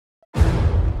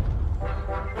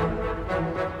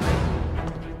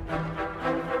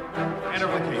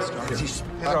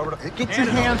Get your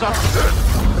hands off.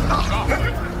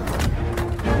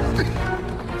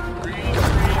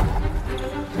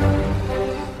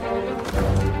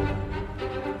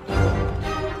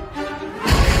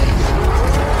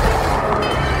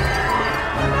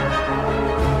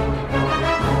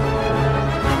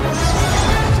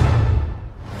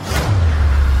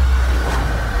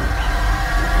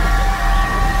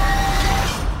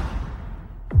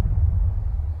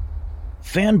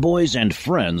 Fanboys and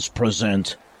Friends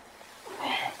present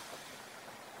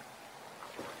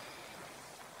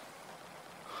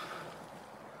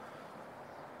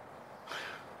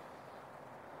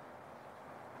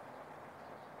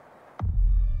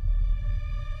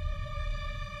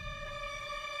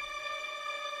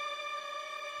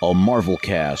a Marvel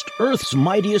Cast, Earth's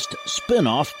mightiest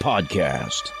spin-off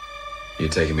podcast. You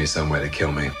taking me somewhere to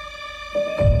kill me?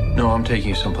 No, I'm taking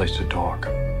you someplace to talk.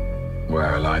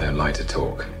 Well, I don't like to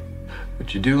talk.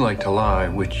 But you do like to lie,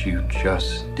 which you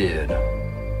just did.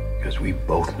 Because we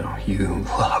both know you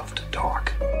love to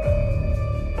talk.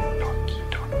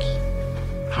 Talky.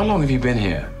 How long have you been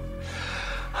here?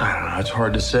 I don't know, it's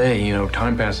hard to say. You know,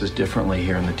 time passes differently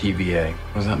here in the TVA.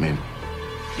 What does that mean?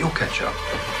 You'll catch up.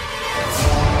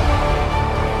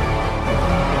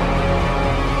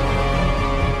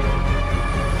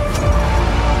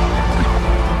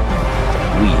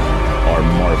 We are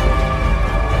Marvel.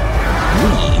 We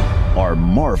are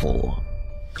Marvel.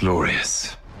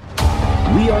 Glorious.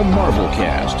 We are Marvel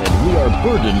Cast, and we are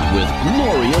burdened with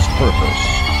glorious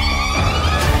purpose.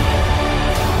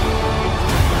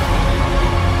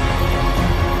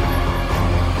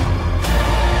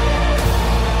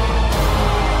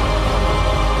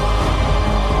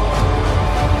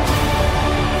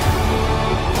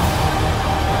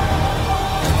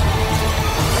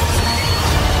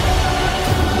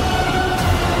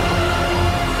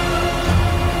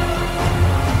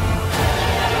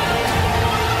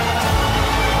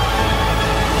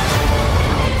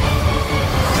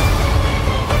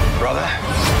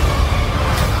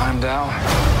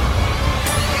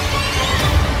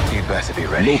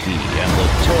 Loki and the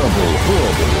terrible,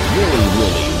 horrible,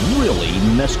 really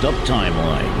messed up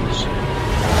timelines.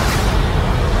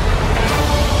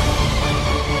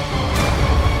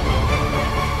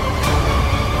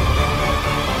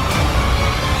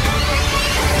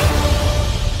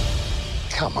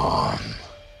 Come on.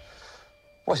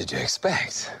 What did you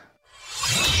expect?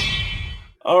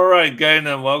 All right, gang,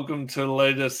 and welcome to the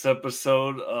latest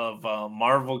episode of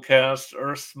Marvel Cast,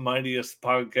 Earth's mightiest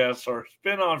podcast, our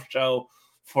spin-off show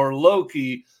for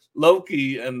Loki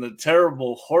and the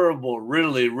terrible, horrible,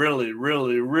 really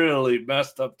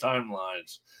messed up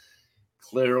timelines.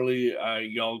 Clearly,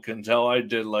 y'all can tell I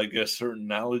did like a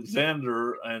certain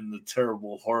Alexander and the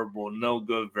terrible, horrible, no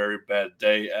good, very bad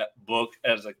day book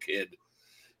as a kid.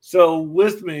 So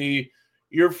with me,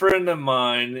 your friend of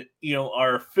mine,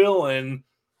 our fill-in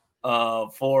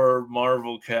for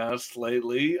Marvel Cast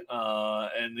lately,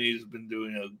 and he's been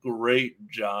doing a great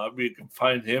job. You can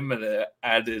find him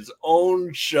at his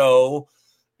own show,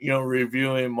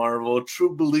 reviewing Marvel,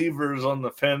 True Believers on the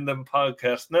Fandom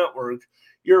Podcast Network.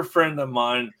 Your friend of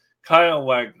mine, Kyle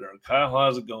Wagner. Kyle,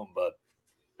 how's it going, bud?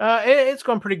 It's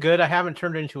going pretty good. I haven't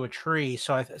turned into a tree,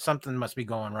 so something must be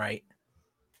going right.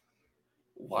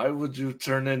 Why would you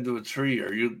turn into a tree?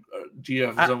 Do you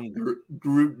have some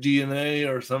Groot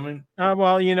DNA or something?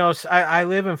 Well, I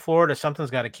live in Florida.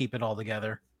 Something's got to keep it all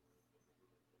together.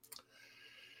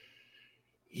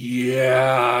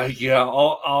 Yeah.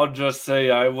 I'll just say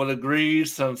I would agree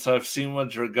since I've seen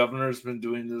what your governor's been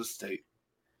doing to the state.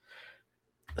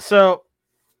 So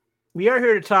we are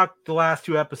here to talk the last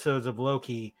two episodes of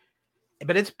Loki,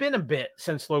 but it's been a bit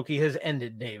since Loki has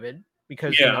ended, David.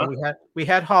 Because we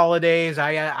had holidays.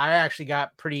 I actually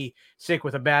got pretty sick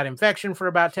with a bad infection for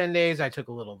about 10 days. I took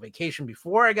a little vacation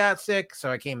before I got sick, so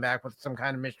I came back with some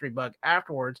kind of mystery bug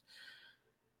afterwards.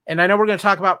 And I know we're going to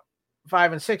talk about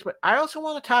 5 and 6, but I also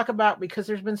want to talk about, because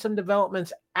there's been some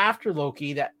developments after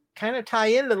Loki that kind of tie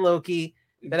into Loki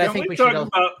that I think we should.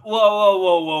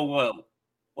 Whoa!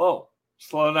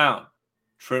 Slow down.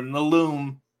 Trim the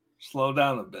loom. Slow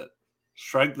down a bit.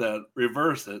 Strike that.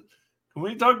 Reverse it. Can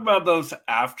we talk about those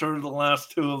after the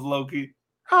last two of Loki?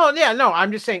 Oh yeah, no,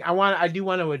 I'm just saying I do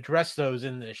want to address those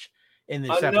in this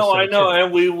episode. I know, and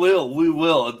we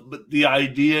will. But the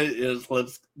idea is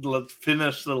let's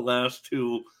finish the last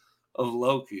two of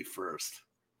Loki first.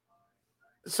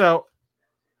 So,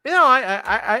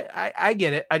 I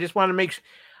get it. I just want to make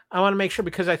sure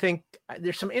because I think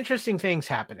there's some interesting things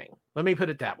happening. Let me put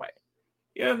it that way.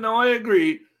 Yeah, no, I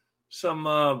agree. Some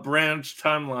branch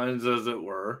timelines, as it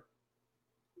were.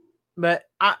 But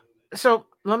so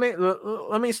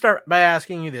let me start by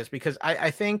asking you this, because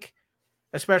I think,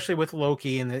 especially with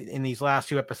Loki in these last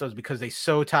two episodes, because they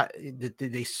so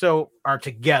are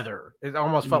together, it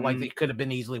almost felt like they could have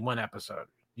been easily one episode.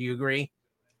 Do you agree?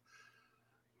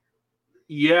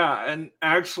 Yeah, and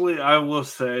actually, I will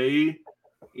say,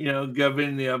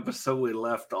 given the episode we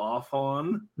left off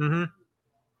on,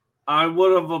 I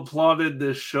would have applauded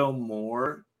this show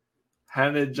more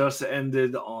had it just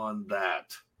ended on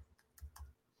that.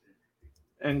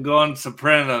 And gone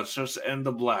Sopranos, just end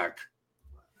the black.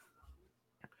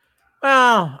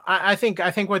 Well, I think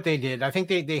what they did, I think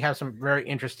they have some very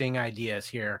interesting ideas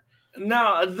here.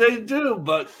 No, they do,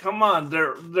 but come on,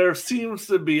 there seems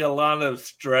to be a lot of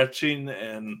stretching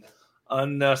and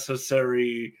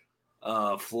unnecessary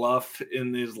fluff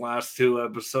in these last two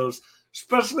episodes,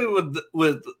 especially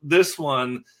with this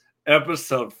one,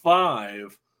 episode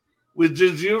 5, which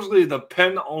is usually the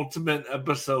penultimate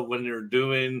episode when you're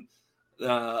doing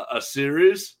a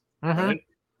series. Right?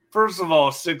 First of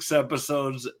all, 6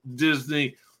 episodes,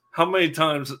 Disney. How many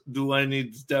times do I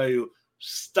need to tell you,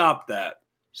 stop that?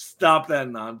 Stop that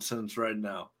nonsense right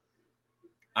now.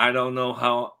 I don't know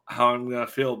how I'm going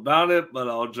to feel about it, but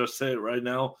I'll just say it right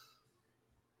now.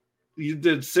 You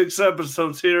did 6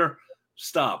 episodes here.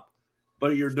 Stop.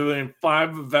 But you're doing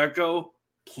 5 of Echo.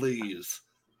 Please.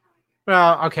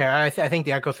 Well, okay. I think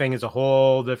the Echo thing is a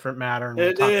whole different matter.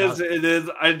 It is.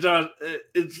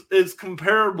 It's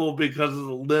comparable because of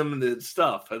the limited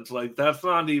stuff. It's like, that's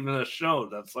not even a show.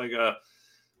 That's like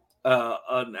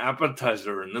an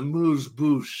appetizer and a amuse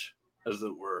bouche, as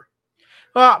it were.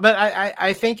 Well, but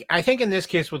I think in this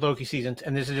case with Loki season,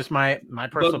 and this is just my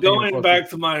personal opinion.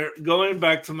 Going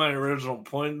back to my original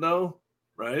point, though,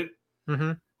 right?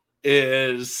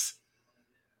 Is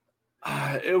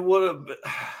it would have been,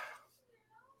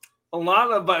 a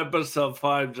lot of episode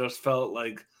 5 just felt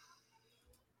like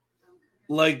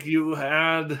you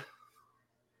had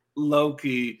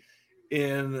Loki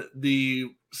in the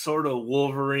sort of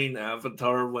Wolverine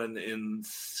avatar when in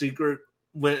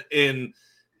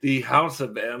the House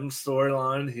of M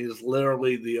storyline, he's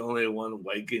literally the only one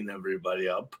waking everybody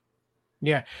up.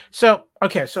 Yeah. So a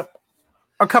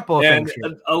couple of things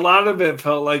here. A lot of it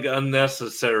felt like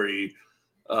unnecessary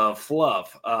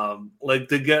fluff. Like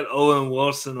to get Owen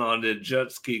Wilson on the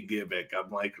jet ski gimmick.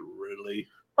 I'm like, really?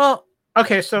 Well,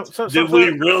 okay. So did we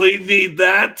really need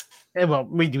that? Well,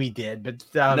 we did, but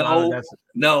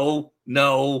no,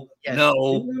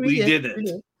 we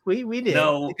didn't. We did.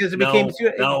 No, because it became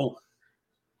no.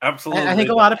 Absolutely. I think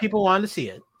a lot of people wanted to see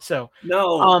it. So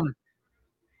no.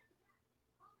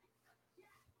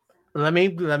 Let me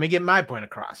get my point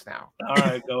across now. All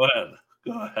right, go ahead.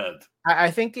 Go ahead.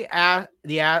 I think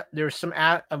there's some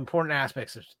important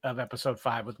aspects of episode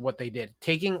 5 with what they did,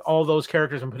 taking all those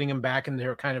characters and putting them back in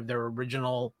their kind of their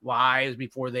original lives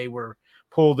before they were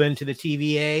pulled into the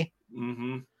TVA.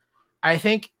 I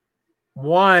think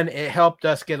one, it helped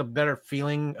us get a better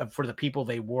feeling for the people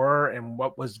they were and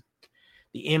what was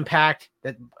the impact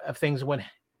of things when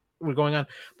were going on.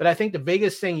 But I think the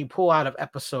biggest thing you pull out of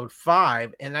episode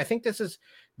 5, and I think this is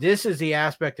the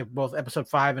aspect of both episode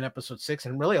 5 and episode 6,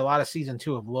 and really a lot of season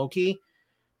 2 of Loki,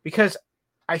 because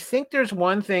I think there's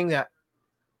one thing that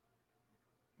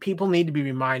people need to be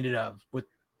reminded of with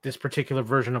this particular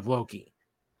version of Loki.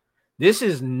 This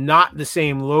is not the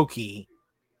same Loki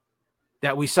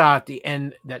that we saw at the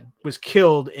end that was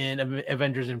killed in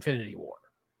Avengers Infinity War.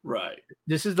 Right.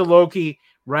 This is the Loki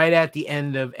right at the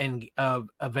end of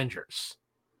Avengers.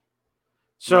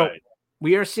 So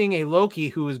we are seeing a Loki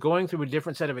who is going through a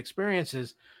different set of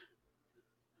experiences,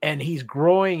 and he's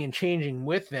growing and changing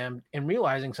with them and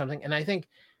realizing something. And I think,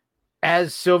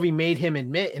 as Sylvie made him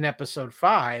admit in episode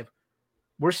 5,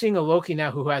 we're seeing a Loki now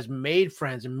who has made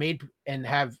friends and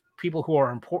have people who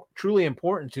are truly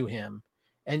important to him,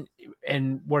 and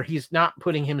where he's not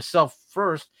putting himself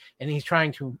first, and he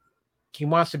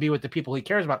wants to be with the people he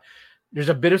cares about. There's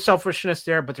a bit of selfishness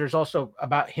there, but there's also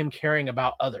about him caring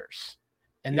about others.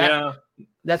 And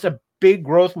that's a big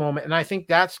growth moment. And I think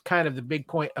that's kind of the big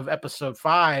point of episode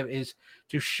 5, is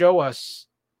to show us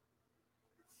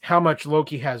how much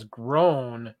Loki has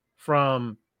grown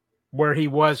from where he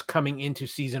was coming into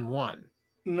season 1.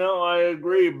 No, I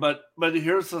agree. But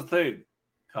here's the thing,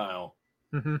 Kyle.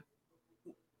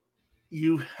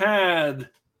 You had,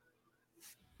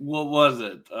 what was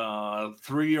it?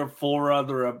 3 or 4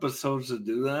 other episodes to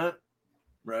do that,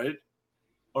 right?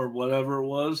 Or whatever it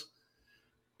was.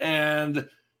 And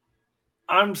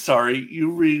I'm sorry,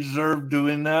 you reserved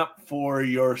doing that for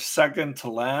your second to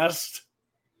last?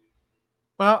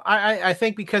 Well, I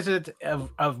think because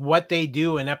of what they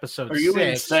do in episode 6. Are you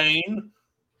insane?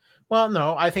 Well,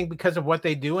 no, I think because of what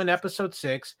they do in episode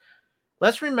 6.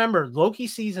 Let's remember, Loki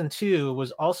season 2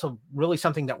 was also really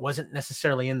something that wasn't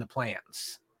necessarily in the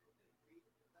plans.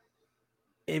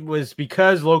 It was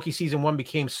because Loki season 1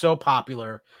 became so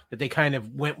popular that they kind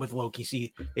of went with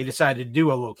Loki. They decided to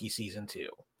do a Loki season 2.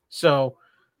 So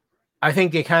I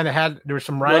think they kind of there was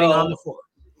some writing on the floor.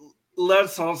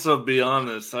 Let's also be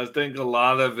honest. I think a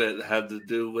lot of it had to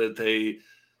do with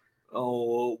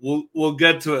we'll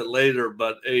get to it later,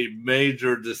 but a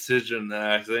major decision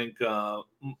that I think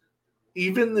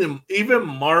even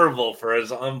Marvel, for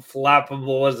as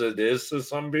unflappable as it is to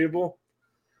some people,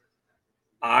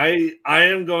 I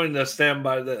am going to stand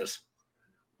by this.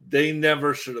 They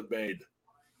never should have made.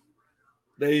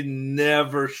 They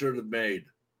never should have made.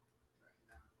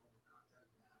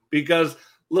 Because,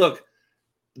 look,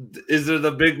 is it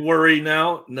a big worry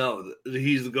now? No,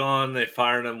 he's gone. They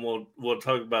fired him. We'll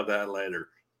talk about that later.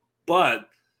 But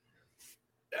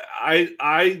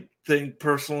I think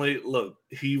personally, look,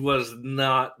 he was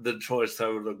not the choice I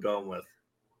would have gone with.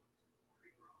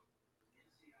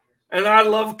 And I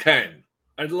love Kang.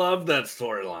 I love that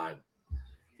storyline.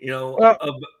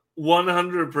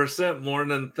 100% more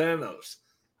than Thanos.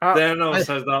 Thanos,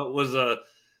 I thought, was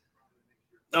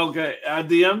okay. At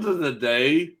the end of the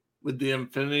day, with the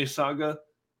Infinity Saga,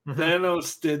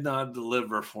 Thanos did not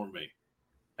deliver for me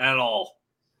at all.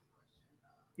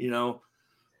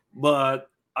 But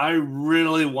I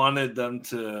really wanted them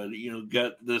to,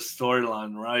 get this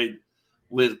storyline right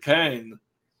with Kang,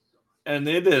 and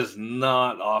it is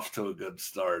not off to a good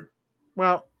start.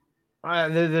 Well,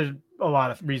 there's a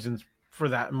lot of reasons for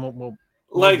that, and we'll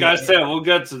like I said, we'll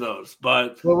get to those.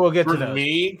 But we'll get to those.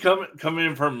 Me,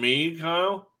 coming from me,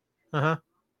 Kyle.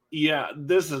 Yeah,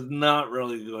 this is not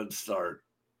really a good start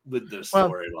with this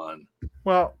storyline.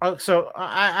 Well, so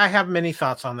I have many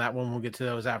thoughts on that when we'll get to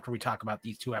those after we talk about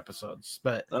these 2 episodes.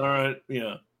 But all right,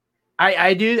 yeah.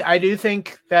 I do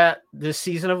think that this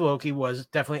season of Loki was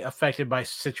definitely affected by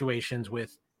situations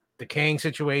with the Kang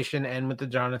situation and with the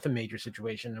Jonathan Major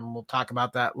situation, and we'll talk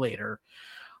about that later.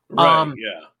 Right,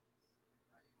 yeah.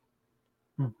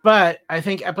 But I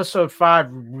think episode 5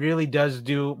 really does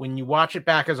do, when you watch it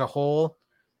back as a whole,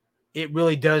 it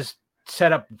really does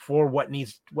set up for what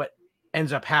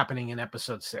ends up happening in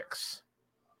episode 6.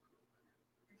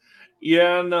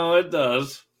 Yeah, no, it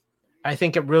does. I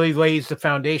think it really lays the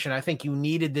foundation. I think you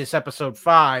needed this episode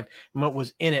 5 and what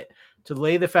was in it to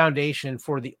lay the foundation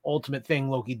for the ultimate thing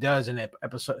Loki does in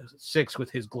episode 6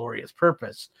 with his glorious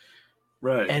purpose.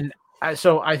 Right. And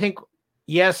so I think,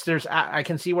 yes, I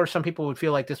can see where some people would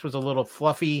feel like this was a little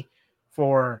fluffy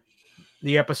for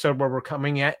the episode where we're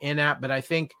coming in at, but I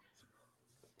think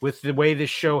with the way this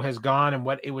show has gone and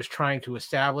what it was trying to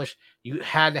establish, you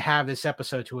had to have this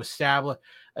episode to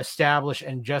establish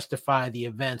and justify the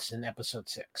events in episode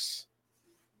 6.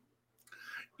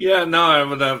 Yeah, no, I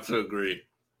would have to agree.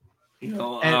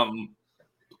 By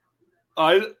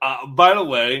the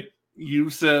way, you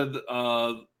said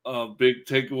a big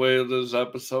takeaway of this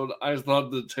episode. I thought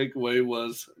the takeaway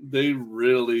was they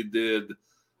really did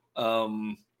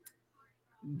the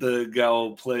gal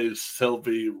who plays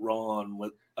Sylvie wrong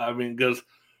because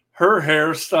her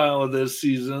hairstyle this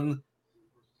season,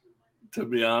 to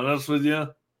be honest with you,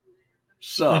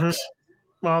 sucks.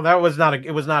 Well, it was not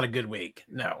a good week.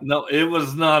 No, it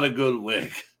was not a good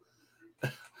week.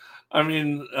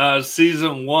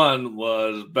 Season 1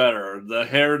 was better. The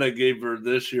hair they gave her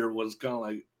this year was kind of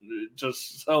like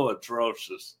just so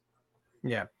atrocious.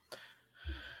 Yeah,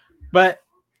 but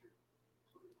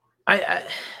I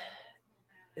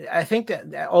think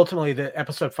that ultimately the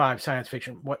episode 5 science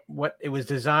fiction, what it was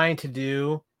designed to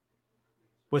do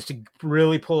was to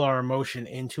really pull our emotion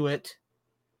into it.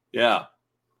 Yeah.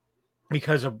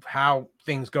 Because of how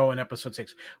things go in episode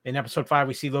 6. In episode 5,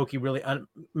 we see Loki really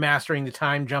mastering the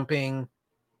time jumping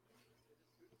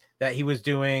that he was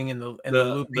doing and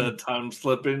the time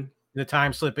slipping. The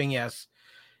time slipping, yes.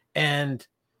 And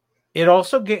it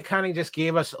also just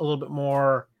gave us a little bit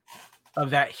more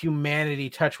of that humanity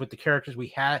touch with the characters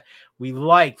we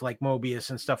liked, like Mobius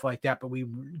and stuff like that, but we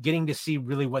getting to see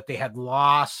really what they had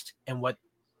lost and what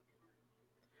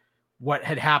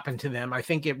had happened to them. I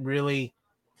think it really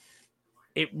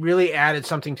added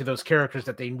something to those characters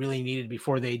that they really needed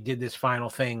before they did this final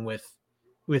thing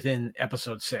within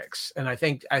episode 6. And I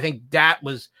think that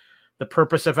was the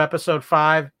purpose of episode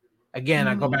 5. Again,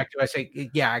 I go back to, I say,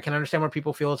 yeah, I can understand where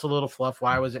people feel it's a little fluff.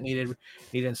 Why was it needed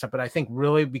and stuff? But I think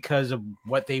really because of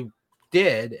what they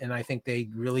did, and I think they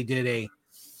really did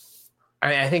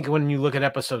I think when you look at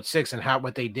episode 6 and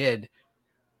what they did,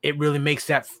 it really makes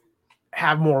that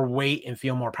have more weight and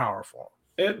feel more powerful.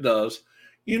 It does.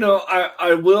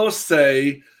 I will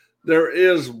say there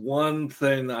is one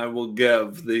thing I will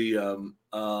give the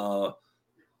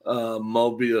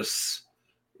Mobius,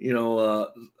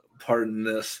 pardon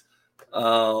this,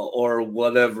 or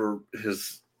whatever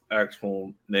his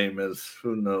actual name is.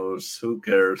 Who knows? Who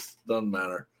cares? Doesn't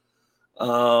matter.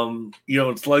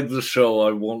 It's like the show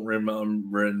I won't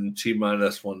remember in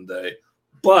T-minus one day.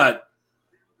 But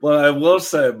what I will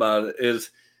say about it is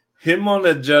him on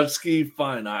a jet ski,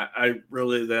 fine. I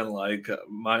really didn't like it.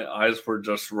 My eyes were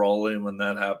just rolling when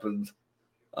that happened.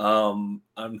 I'm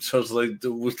just like,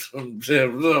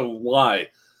 why?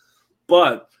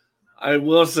 But I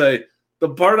will say the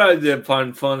part I did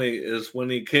find funny is when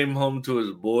he came home to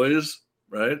his boys,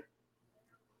 right?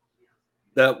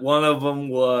 That one of them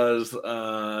was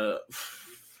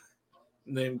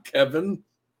named Kevin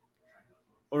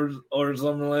or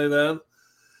something like that.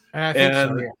 I think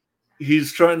so, yeah.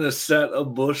 He's trying to set a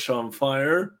bush on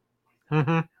fire.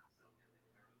 Mm-hmm.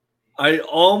 I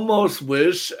almost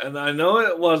wish, and I know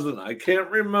it wasn't, I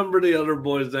can't remember the other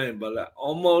boy's name, but I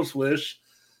almost wish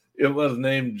it was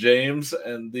named James,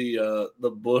 and the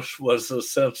bush was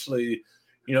essentially,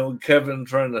 Kevin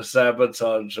trying to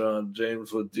sabotage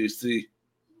James with DC.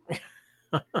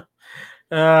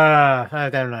 I'm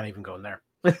not even going there.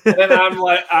 And I'm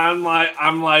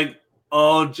like,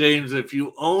 oh, James, if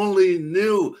you only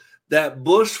knew that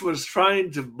Bush was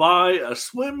trying to buy a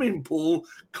swimming pool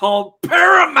called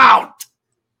Paramount.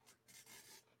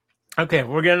 Okay,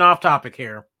 we're getting off topic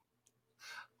here.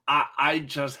 I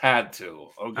just had to.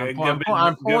 Okay,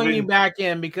 I'm pulling you back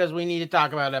in because we need to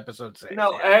talk about episode 6.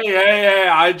 No, hey!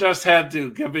 I just had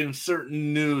to. Given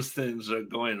certain news things are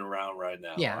going around right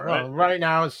now. Yeah, right? Well, right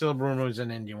now it's still rumors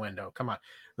and innuendo. Come on,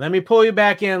 let me pull you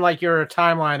back in like you're a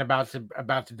timeline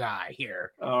about to die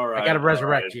here. All right, I got to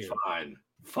resurrect you.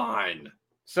 Fine.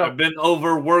 So I've been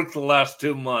overworked the last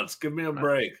 2 months. Give me a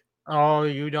break. Oh,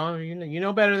 you don't. You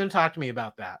know better than talk to me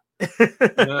about that.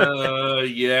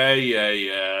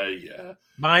 Yeah.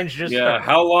 Mine's just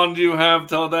How long do you have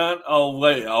till that? Oh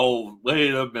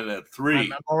wait a minute.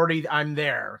 3. I'm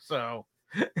there. So,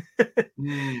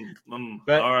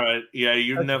 but, all right. Yeah,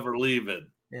 you never leave it.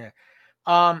 Yeah.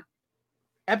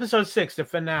 Episode 6, the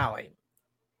finale.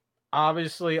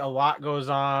 Obviously, a lot goes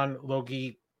on.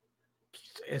 Loki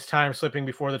is time slipping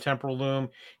before the temporal loom.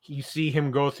 You see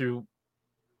him go through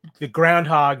the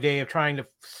Groundhog Day of trying to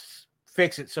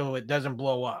fix it so it doesn't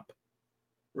blow up.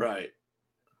 Right.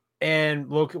 And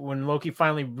when Loki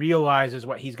finally realizes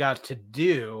what he's got to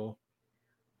do,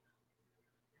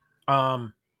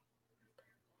 and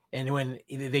when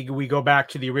we go back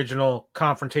to the original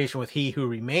confrontation with He Who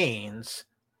Remains,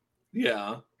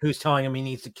 who's telling him he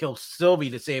needs to kill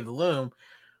Sylvie to save the loom,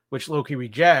 which Loki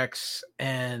rejects,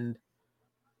 and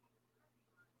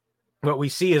what we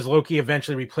see is Loki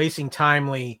eventually replacing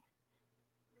Timely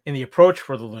in the approach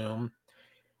for the loom,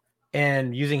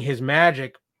 and using his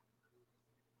magic,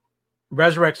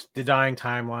 resurrects the dying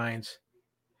timelines.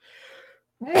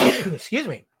 Excuse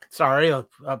me. Sorry, a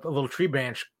little tree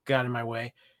branch got in my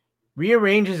way.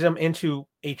 Rearranges them into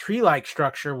a tree-like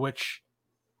structure, which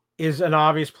is an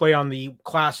obvious play on the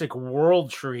classic world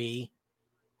tree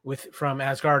from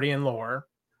Asgardian lore,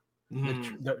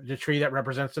 the tree that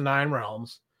represents the 9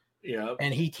 realms. Yeah,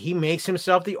 and he makes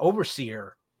himself the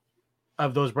overseer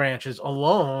of those branches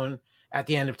alone at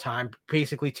the end of time,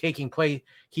 basically taking place.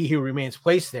 He Who Remains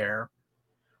place there.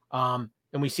 And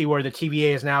we see where the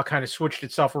TVA has now kind of switched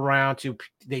itself around to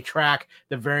they track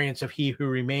the variants of He Who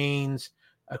Remains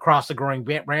across the growing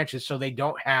branches, so they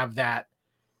don't have that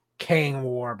Kang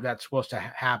war that's supposed to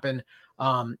happen.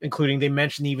 Including they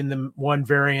mentioned even the one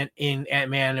variant in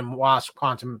Ant-Man and Wasp: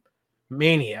 Quantum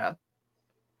Mania.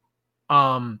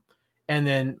 And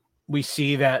then we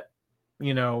see that,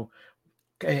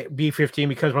 B-15,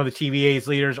 because one of the TVA's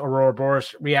leaders, Aurora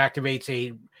Boreas, reactivates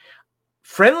a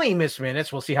friendly Miss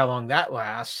Minutes. We'll see how long that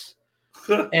lasts.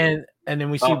 And then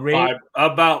we see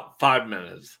about 5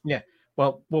 minutes. Yeah.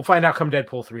 Well, we'll find out come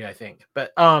Deadpool 3, I think.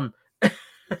 But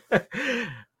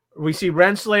we see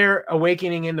Renslayer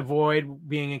awakening in the void,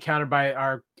 being encountered by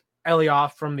our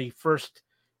Elioth from the first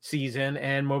season,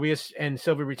 and Mobius and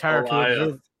Sylvie retire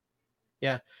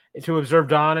to observe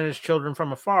Dawn and his children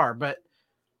from afar. But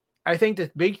I think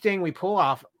the big thing we pull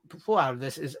out of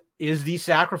this is the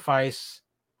sacrifice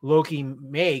Loki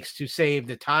makes to save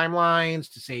the timelines,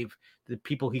 to save the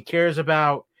people he cares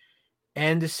about,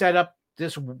 and to set up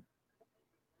this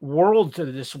world, to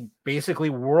this basically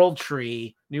new world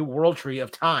tree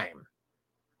of time.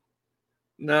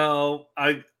 No,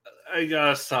 I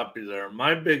gotta stop you there.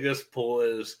 My biggest pull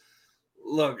is,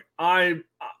 look, I'm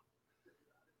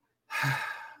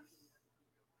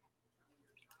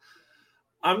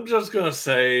just gonna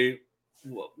say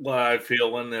what I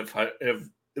feel, and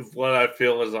if what I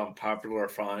feel is unpopular,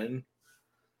 fine.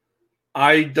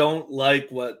 I don't like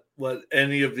what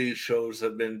any of these shows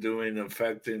have been doing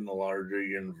affecting the larger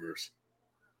universe.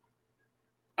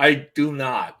 I do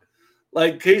not.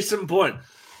 Like, case in point,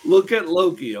 look at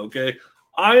Loki, okay?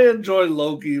 I enjoy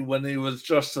Loki when he was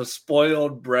just a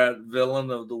spoiled brat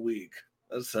villain of the week,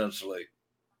 essentially.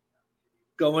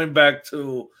 Going back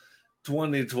to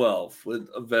 2012 with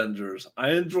Avengers,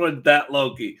 I enjoyed that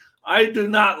Loki. I do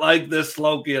not like this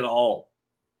Loki at all.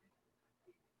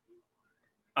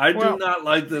 I do not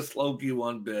like this Loki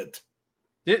one bit.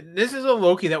 This is a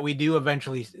Loki that we do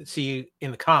eventually see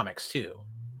in the comics too.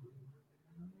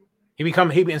 He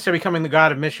instead of becoming the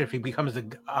god of mischief, he becomes the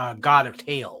god of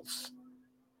tales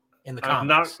in the comics. I'm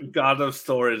not god of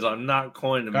stories. I'm not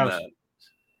coining him that.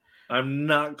 I'm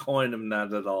not coining him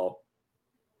that at all.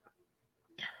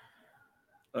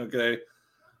 Okay,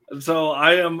 and so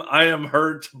I am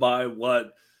hurt by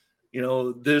what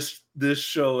this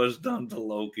show has done to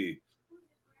Loki.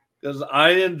 Because I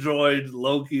enjoyed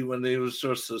Loki when he was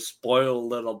just a spoiled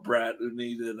little brat who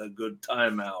needed a good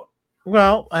time out.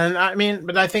 Well, and I mean,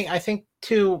 but I think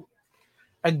too,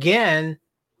 again,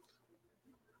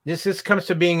 this comes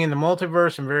to being in the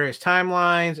multiverse and various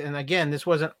timelines. And again, this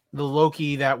wasn't the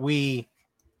Loki that we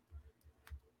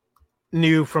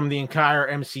knew from the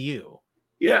entire MCU.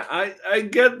 Yeah, I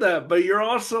get that, but you're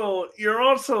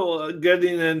also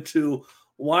getting into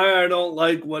why I don't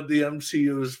like what the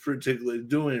MCU is particularly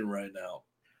doing right now.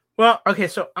 Well, okay,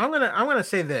 so I'm gonna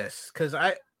say this because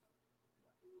I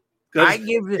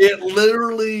give this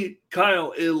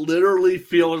Kyle. It literally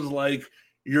feels like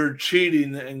you're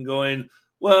cheating and going,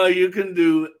 well, you can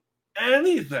do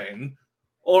anything,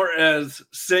 or as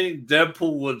Saint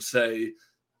Deadpool would say,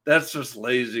 that's just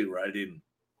lazy writing.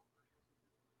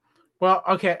 Well,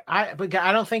 okay, but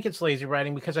I don't think it's lazy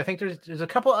writing because I think there's a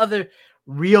couple other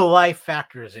real life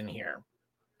factors in here,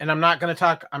 and I'm not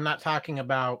talking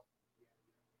about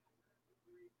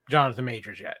Jonathan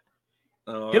Majors yet.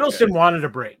 Oh, okay. Hiddleston wanted a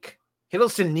break.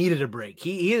 Hiddleston needed a break.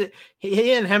 He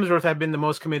and Hemsworth have been the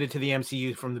most committed to the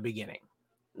MCU from the beginning.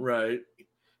 Right.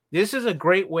 This is a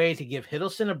great way to give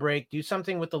Hiddleston a break, do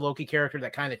something with the Loki character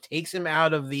that kind of takes him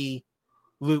out of the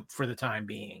loop for the time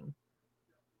being.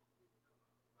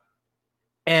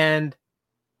 And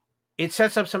it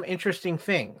sets up some interesting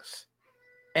things.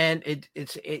 And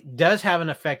it does have an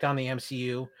effect on the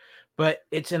MCU, but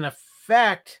it's an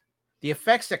effect. The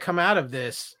effects that come out of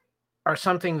this are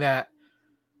something that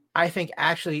I think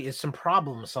actually is some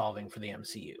problem solving for the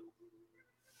MCU.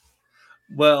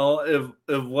 Well, if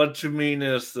what you mean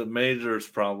is the Majors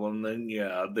problem, then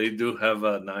yeah, they do have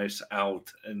a nice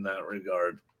out in that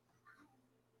regard.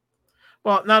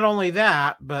 Well, not only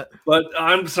that, but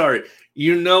I'm sorry.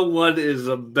 You know what is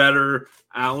a better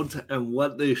out and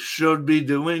what they should be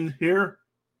doing here?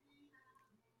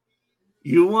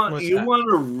 You want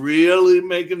to really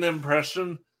make an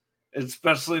impression,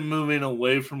 especially moving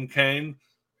away from Kane.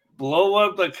 Blow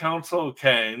up the Council of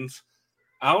Kanes.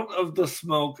 Out of the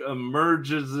smoke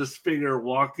emerges this figure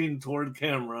walking toward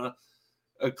camera.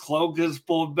 A cloak is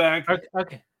pulled back.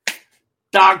 Okay.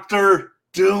 Dr.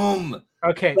 Doom.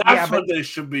 Okay, that's what they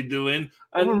should be doing.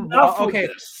 Enough of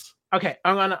this. Okay,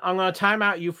 I'm gonna time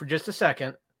out you for just a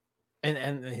second,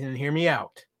 and hear me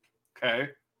out. Okay.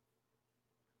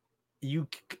 You,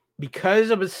 because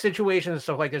of a situation and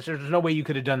stuff like this, there's no way you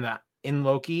could have done that in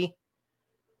Loki.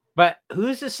 But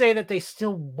who's to say that they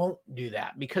still won't do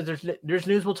that? Because there's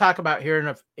news we'll talk about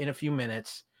here in a few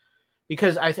minutes.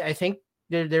 Because I think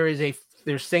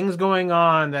there's things going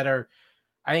on that are,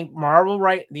 I think Marvel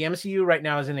the MCU right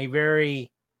now is in a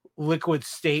very liquid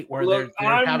state where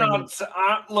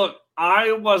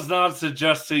I was not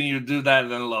suggesting you do that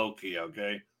in Loki,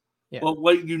 okay? Yeah. But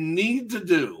what you need to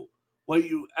do, what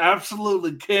you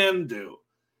absolutely can do,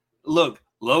 look,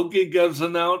 Loki gives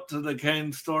an out to the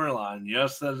Kane storyline.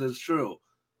 Yes, that is true.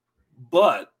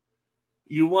 But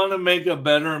you want to make a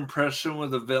better impression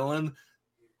with a villain,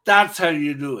 that's how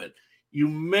you do it. You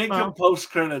make a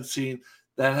post-credit scene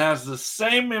that has the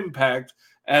same impact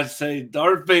as, say,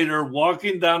 Darth Vader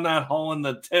walking down that hall in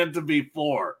the tent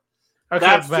before. Okay,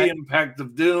 that's the impact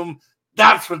of Doom.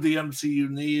 That's what the MCU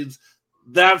needs.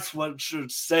 That's what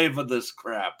should save of this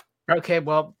crap. Okay,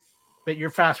 well, but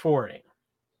you're fast-forwarding.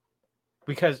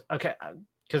 Because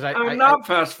I'm not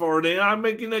fast-forwarding. I'm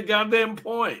making a goddamn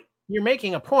point. You're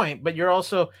making a point, but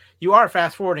you are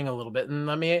fast-forwarding a little bit. And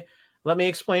let me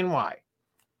explain why.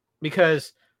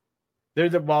 Because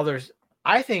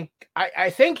I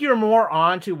think you're more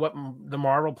on to what the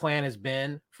Marvel plan has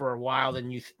been for a while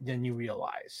than you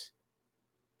realize.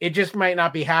 It just might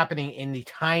not be happening in the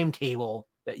timetable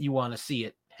that you want to see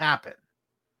it happen.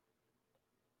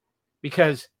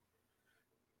 Because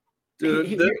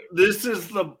dude, this is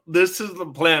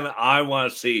the plan I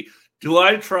want to see. Do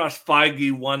I trust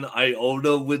Feige one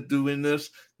iota with doing this?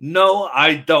 No,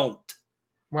 I don't.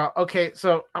 Well, okay,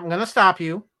 so I'm going to stop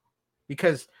you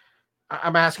because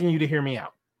I'm asking you to hear me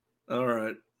out. All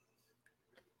right.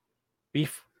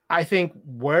 I think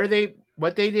what they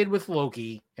did with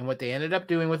Loki and what they ended up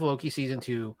doing with Loki season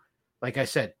 2, like I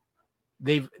said,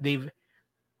 they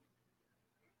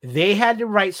had to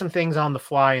write some things on the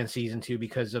fly in season 2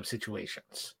 because of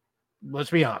situations. Let's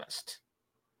be honest.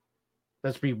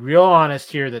 Let's be real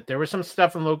honest here that there was some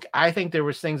stuff in Loki. I think there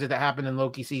was things that happened in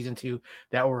Loki season 2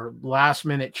 that were last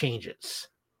minute changes.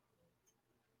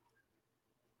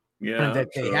 Yeah. And that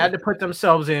they had to put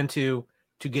themselves into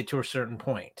to get to a certain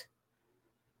point.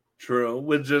 True,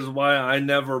 which is why I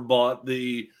never bought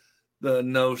the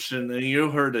notion, and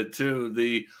you heard it too,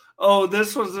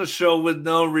 this was a show with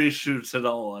no reshoots at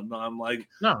all. And I'm like,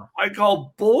 no, I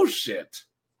call bullshit.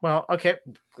 Well, okay.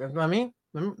 Let me,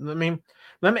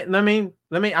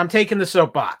 I'm taking the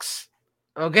soapbox.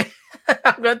 Okay.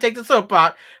 I'm going to take the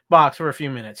soapbox for a few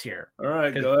minutes here. All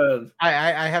right, go ahead.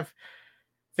 I have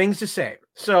things to say.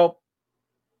 So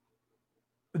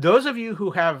those of you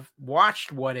who have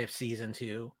watched What If season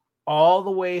 2 all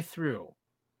the way through,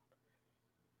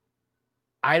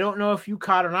 I don't know if you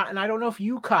caught or not, and I don't know if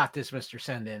you caught this, Mr.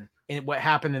 Sendin, in what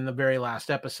happened in the very last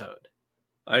episode.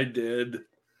 I did.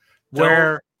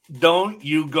 Don't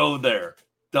you go there.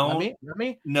 Don't. Let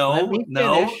me No,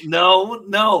 finish.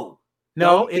 No.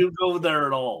 Don't you go there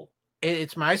at all.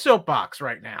 It's my soapbox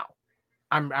right now.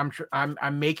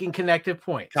 I'm making connective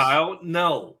points. Kyle,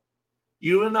 no.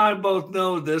 You and I both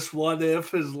know this What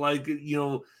If is like,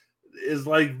 is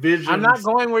like vision. I'm not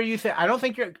going where you think. I don't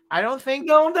think.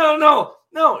 No.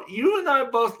 You and I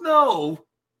both know,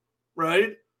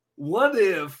 right? What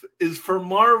If is for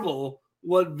Marvel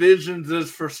what Visions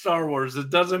is for Star Wars. It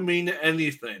doesn't mean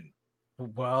anything.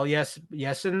 Well, yes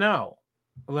and no.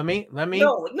 Let me.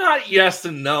 No, not yes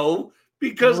and no.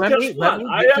 Because guess what?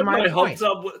 I had my hopes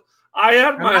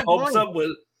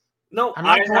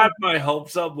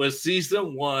up with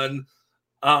season 1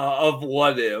 of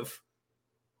What If,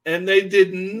 and they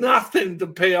did nothing to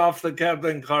pay off the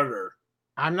Captain Carter.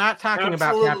 I'm not talking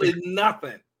Absolutely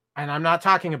nothing. And I'm not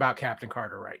talking about Captain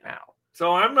Carter right now.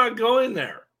 So I'm not going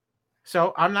there.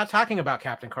 So I'm not talking about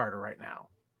Captain Carter right now.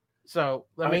 So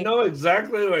I know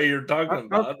exactly what you're talking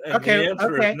about, and the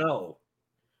answer is no.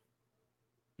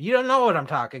 You don't know what I'm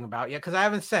talking about yet because I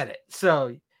haven't said it.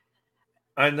 So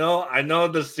I know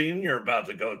the scene you're about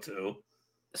to go to.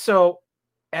 So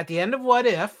at the end of What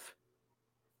If,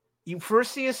 you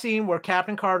first see a scene where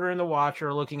Captain Carter and the Watcher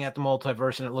are looking at the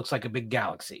multiverse, and it looks like a big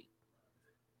galaxy.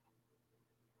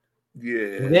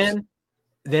 Yes.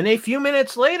 Then a few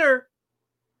minutes later,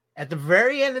 at the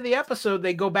very end of the episode,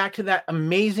 they go back to that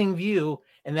amazing view,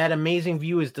 and that amazing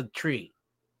view is the tree.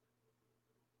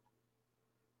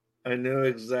 I knew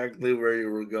exactly where you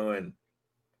were going.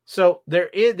 So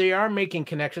they are making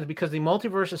connections because the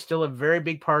multiverse is still a very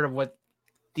big part of what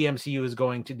the MCU is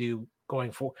going to do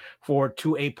going forward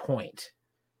to a point.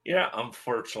 Yeah,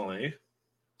 unfortunately.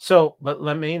 So, but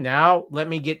let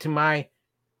me get to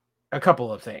a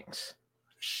couple of things.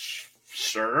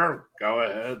 Sure, go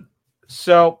ahead.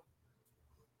 So,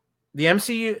 the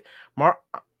MCU, I'm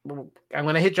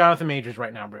going to hit Jonathan Majors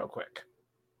right now real quick.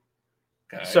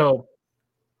 Okay. So,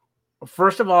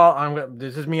 first of all,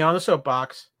 this is me on the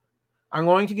soapbox. I'm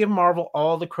going to give Marvel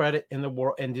all the credit in the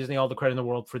world and Disney all the credit in the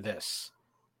world for this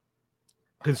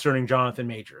concerning Jonathan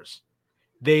Majors.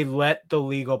 They let the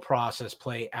legal process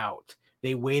play out.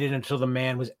 They waited until the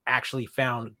man was actually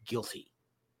found guilty.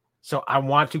 So I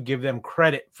want to give them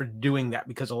credit for doing that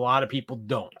because a lot of people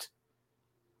don't.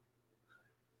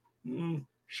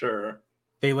 Sure.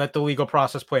 They let the legal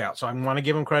process play out. So I want to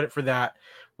give them credit for that,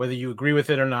 whether you agree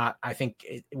with it or not. I think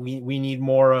we need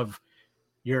more of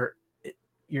you're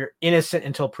innocent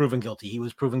until proven guilty. He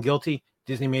was proven guilty.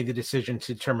 Disney made the decision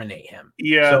to terminate him.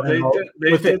 Yeah, so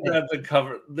they did that to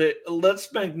cover.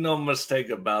 Let's make no mistake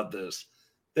about this.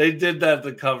 They did that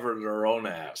to cover their own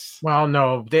ass. Well,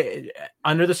 no,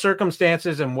 under the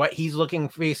circumstances and what he's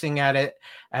facing at it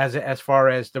as far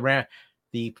as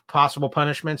the possible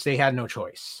punishments, they had no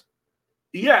choice.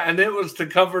 Yeah, and it was to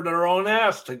cover their own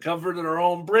ass, to cover their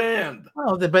own brand.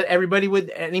 Oh, but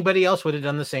anybody else would have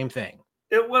done the same thing.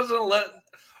 It wasn't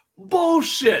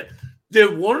bullshit.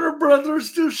 Did Warner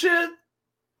Brothers do shit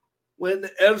when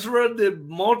Ezra did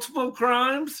multiple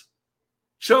crimes?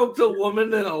 Choked a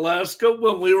woman in Alaska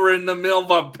when we were in the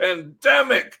middle of a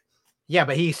pandemic. Yeah,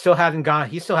 but he still hasn't gone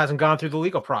through the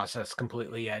legal process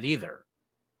completely yet either.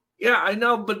 Yeah, I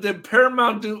know, but did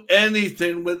Paramount do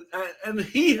anything with? And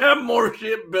he had more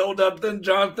shit build up than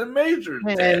Jonathan Majors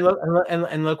did.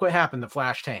 And look what happened. The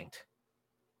Flash tanked.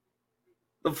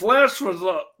 The Flash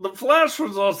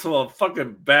was also a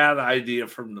fucking bad idea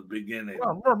from the beginning.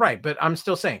 Well, right, but I'm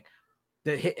still saying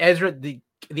that Ezra, the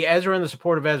Ezra and the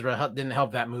support of Ezra didn't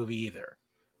help that movie either.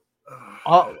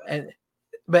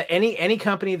 But any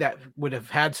company that would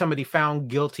have had somebody found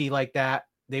guilty like that,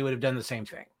 they would have done the same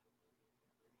thing.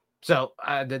 So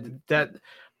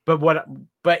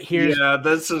but here's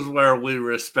this is where we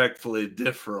respectfully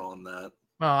differ on that.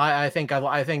 Well, I think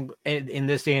in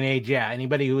this day and age,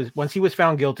 anybody who was once he was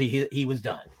found guilty, he was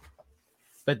done.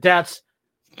 But that's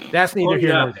neither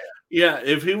here nor there. Yeah,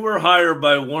 if he were hired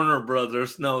by Warner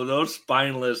Brothers, no, those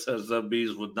spineless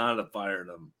SOBs would not have fired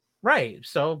him. Right.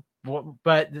 So,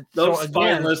 but those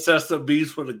spineless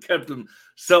SOBs would have kept him.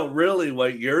 So, really,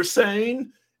 what you're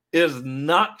saying is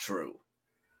not true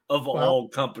of all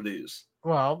companies.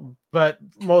 Well, but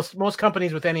most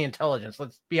companies with any intelligence,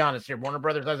 let's be honest here, Warner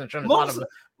Brothers hasn't shown a lot of.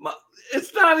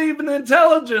 It's not even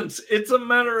intelligence. It's a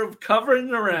matter of covering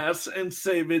their ass and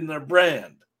saving their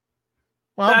brand.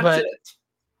 Well, that's it.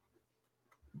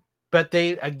 But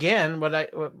they again,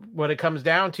 what it comes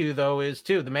down to though is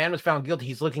the man was found guilty.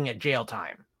 He's looking at jail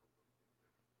time,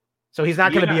 so he's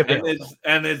not going to be available.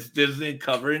 And it's Disney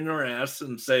covering their ass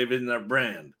and saving their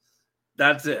brand.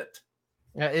 That's it.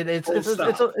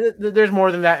 There's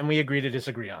more than that, and we agree to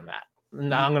disagree on that.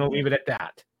 Now I'm going to leave it at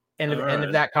that. End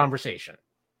of that conversation.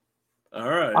 All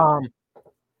right.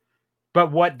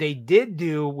 But what they did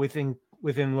do within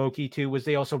Loki 2 was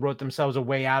they also wrote themselves a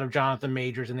way out of Jonathan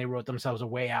Majors, and they wrote themselves a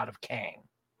way out of Kang.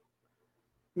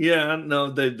 Yeah,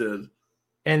 no, they did,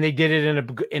 and they did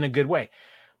it in a good way.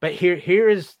 But here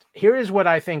is what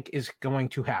I think is going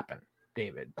to happen,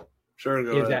 David. Sure,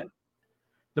 go ahead. That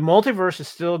the multiverse is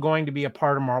still going to be a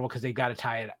part of Marvel because they've got to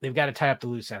tie it up. They've got to tie up the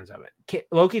loose ends of it.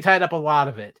 Loki tied up a lot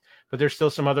of it, but there's still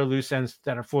some other loose ends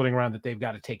that are floating around that they've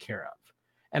got to take care of.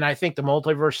 And I think the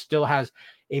multiverse still has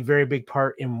a very big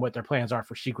part in what their plans are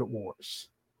for Secret Wars,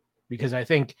 because I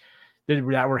think that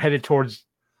we're headed towards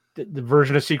the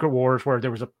version of Secret Wars where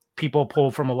there was people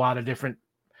pulled from a lot of different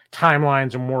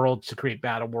timelines and worlds to create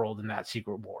Battle World in that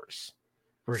Secret Wars.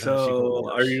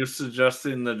 So, are you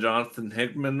suggesting the Jonathan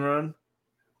Hickman run?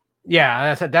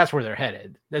 Yeah, that's where they're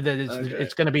headed.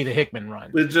 It's going to be the Hickman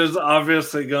run, which is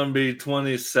obviously going to be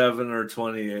 27 or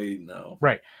 28 now.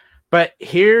 Right. But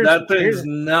here's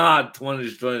not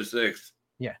 2026.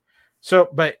 Yeah. So,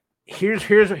 but here's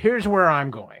where I'm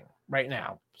going right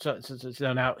now. So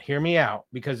now hear me out,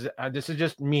 because this is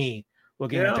just me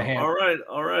looking at the hand.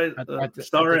 All right.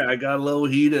 Sorry, I got a little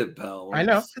heated, pal. I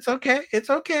know it's okay.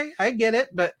 I get it,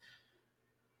 but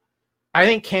I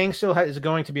think Kang still is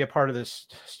going to be a part of this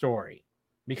story,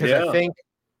 because I think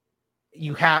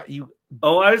you.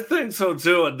 Oh, I think so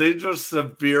too. They just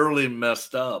severely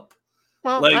messed up.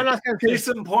 Well, I'm not going to. Case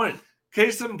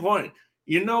in point.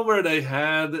 You know where they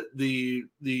had the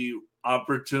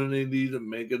opportunity to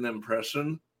make an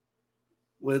impression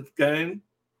with Kang?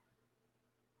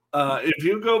 If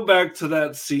you go back to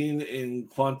that scene in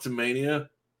Quantumania,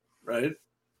 right?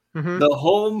 Mm-hmm. The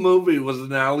whole movie was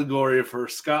an allegory for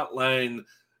Scott Lang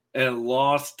and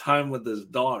lost time with his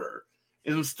daughter.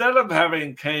 Instead of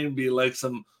having Kang be like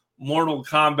some Mortal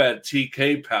Kombat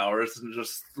TK powers and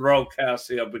just throw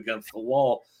Cassie up against the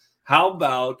wall, how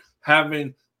about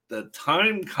having the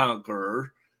Time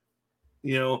Conqueror,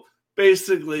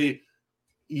 basically,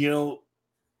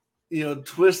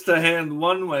 twist the hand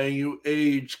one way, you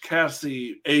age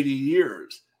Cassie 80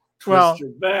 years. Twist her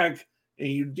back, and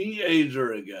you de-age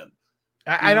her again.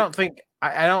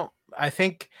 I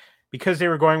think because they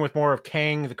were going with more of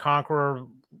Kang the Conqueror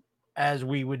as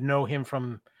we would know him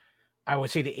from, I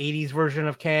would say, the 80s version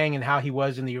of Kang and how he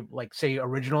was in the,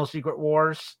 original Secret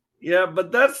Wars. Yeah,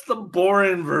 but that's the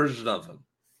boring version of him.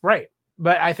 Right.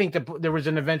 But I think that there was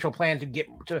an eventual plan to get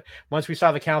to, once we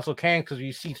saw the Council of Kang, because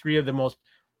you see three of the most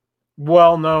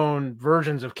well-known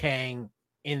versions of Kang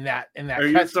in that. Are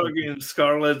you talking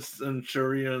Scarlet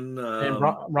Centurion and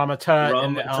Ramatut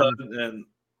and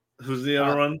who's the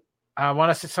other one? I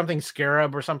want to say something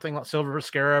Scarab or something, Silver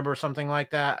Scarab or something like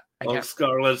that.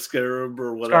 Scarlet Scarab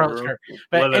or whatever. Scarab.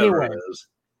 But anyway,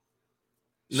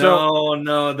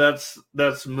 no,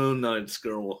 that's Moon Knight's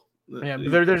girl. Yeah,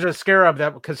 there's a Scarab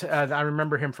that, because I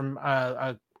remember him from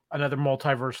another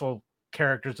multiversal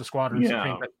characters, the Squadron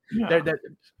Supreme.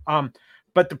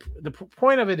 But the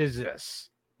point of it is this: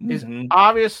 is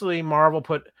obviously Marvel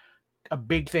put a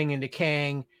big thing into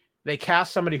Kang. They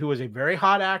cast somebody who was a very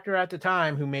hot actor at the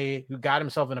time who got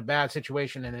himself in a bad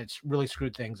situation, and it's really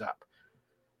screwed things up.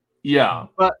 Yeah,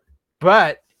 but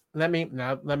let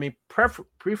me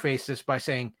preface this by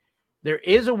saying there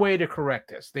is a way to correct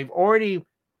this. They've already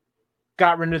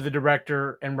got rid of the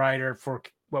director and writer for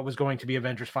what was going to be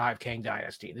Avengers 5 Kang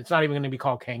Dynasty. It's not even going to be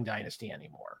called Kang Dynasty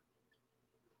anymore,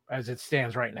 as it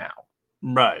stands right now.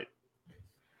 Right.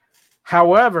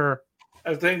 However,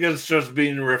 I think it's just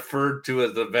being referred to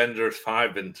as Avengers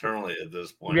 5 internally at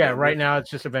this point. Yeah, right now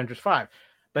it's just Avengers 5.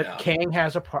 But Yeah. Kang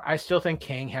has a part. I still think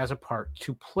Kang has a part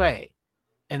to play.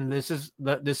 And this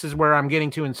is where I'm getting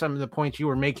to in some of the points you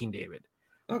were making, David.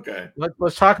 Okay.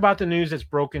 Let's talk about the news that's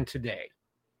broken today.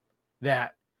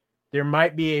 That there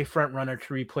might be a front runner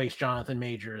to replace Jonathan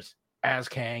Majors as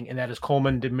Kang, and that is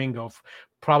Coleman Domingo,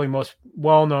 probably most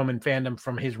well known in fandom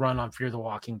from his run on Fear the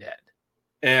Walking Dead.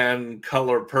 And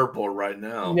Color Purple right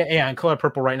now. Yeah, and Color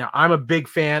Purple right now. I'm a big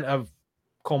fan of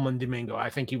Coleman Domingo.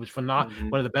 I think he was phenomenal. Mm-hmm.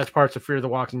 One of the best parts of Fear the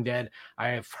Walking Dead. I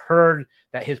have heard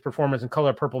that his performance in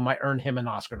Color Purple might earn him an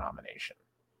Oscar nomination.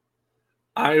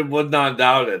 I would not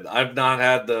doubt it. I've not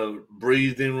had the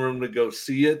breathing room to go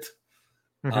see it.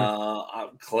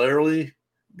 Clearly,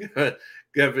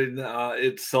 given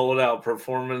its sold out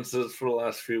performances for the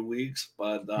last few weeks,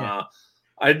 but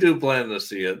I do plan to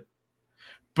see it.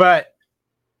 But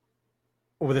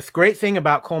the great thing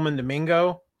about Coleman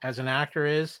Domingo as an actor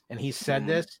is, and he said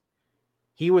this,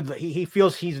 he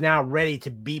feels he's now ready to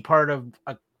be part of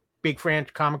a big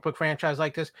comic book franchise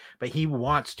like this, but he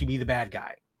wants to be the bad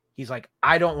guy. He's like,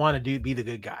 I don't want to be the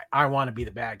good guy. I want to be the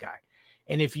bad guy.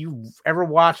 And if you've ever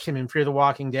watched him in Fear the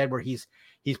Walking Dead, where he's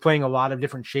playing a lot of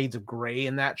different shades of gray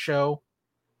in that show.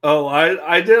 Oh,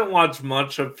 I didn't watch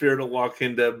much of Fear the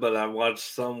Walking Dead, but I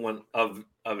watched some of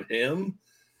him.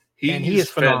 He is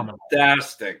phenomenal.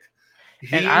 Fantastic.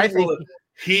 And I think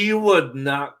he would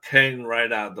knock Kang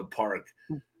right out of the park.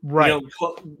 Right. You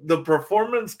know, the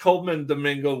performance Coleman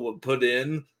Domingo would put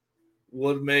in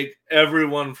would make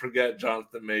everyone forget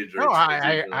Jonathan Majors. No,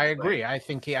 I agree. I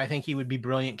think he would be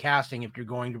brilliant casting if you're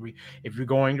going to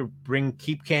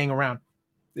keep Kang around.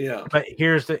 Yeah. But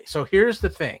here's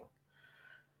the thing.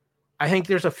 I think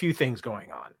there's a few things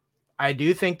going on. I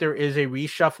do think there is a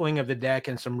reshuffling of the deck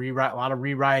and a lot of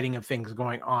rewriting of things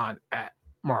going on at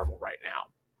Marvel right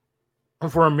now,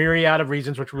 for a myriad of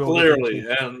reasons, which we'll clearly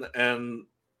and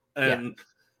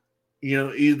you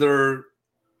know, either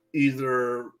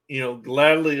you know,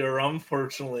 gladly or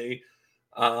unfortunately,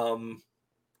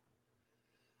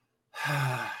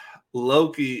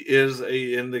 Loki is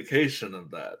a indication of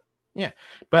that. Yeah,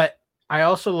 but I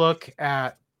also look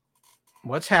at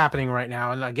what's happening right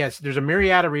now, and I guess there's a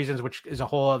myriad of reasons, which is a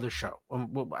whole other show.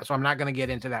 So I'm not going to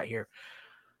get into that here.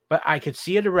 But I could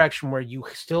see a direction where you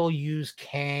still use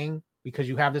Kang because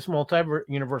you have this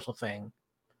multi-universal thing.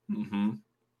 Mm-hmm.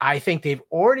 I think they've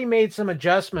already made some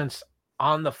adjustments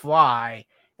on the fly,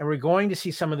 and we're going to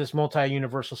see some of this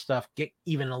multi-universal stuff get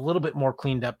even a little bit more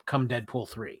cleaned up come Deadpool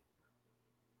 3.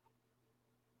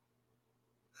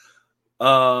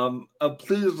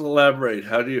 Please elaborate.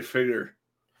 How do you figure?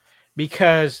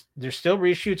 Because there's still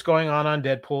reshoots going on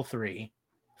Deadpool 3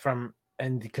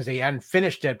 because they hadn't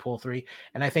finished Deadpool 3,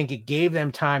 and I think it gave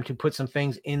them time to put some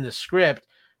things in the script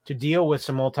to deal with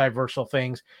some multiversal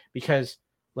things, because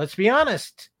let's be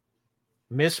honest,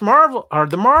 Miss Marvel or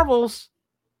the Marvels,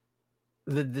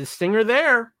 the stinger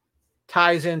there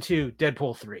ties into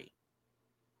Deadpool 3.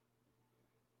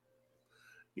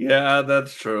 Yeah,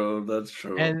 that's true. That's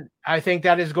true. And I think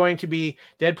that is going to be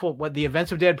Deadpool. What the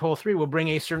events of Deadpool 3 will bring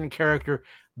a certain character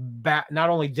back, not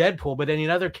only Deadpool, but any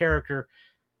other character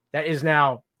that is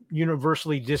now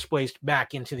universally displaced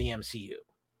back into the MCU.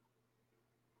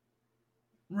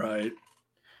 Right.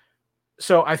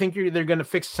 So I think they're going to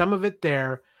fix some of it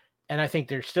there. And I think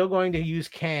they're still going to use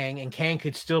Kang, and Kang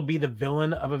could still be the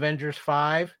villain of Avengers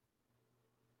 5.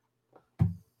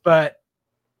 But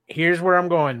here's where I'm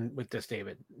going with this,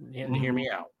 David. And hear me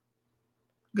out.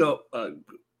 Go ahead.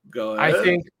 I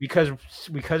think because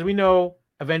we know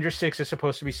Avengers 6 is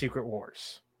supposed to be Secret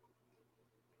Wars.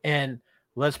 And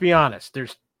let's be honest,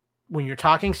 when you're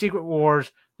talking Secret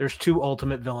Wars, there's two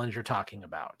ultimate villains you're talking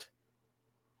about.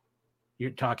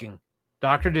 You're talking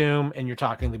Doctor Doom and you're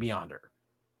talking the Beyonder.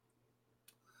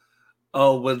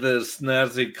 Oh, with this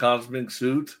snazzy cosmic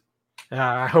suit?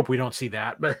 I hope we don't see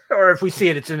that, or if we see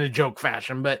it, it's in a joke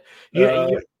fashion. But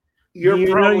you're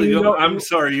probably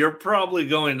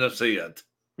going to see it.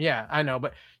 Yeah, I know,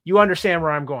 but you understand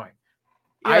where I'm going.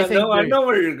 Yeah, I know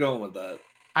where you're going with that.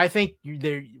 I think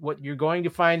what you're going to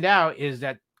find out is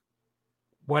that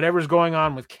whatever's going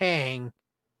on with Kang,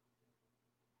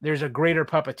 there's a greater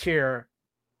puppeteer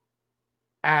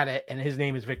at it, and his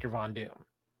name is Victor Von Doom.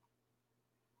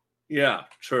 Yeah,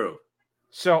 true.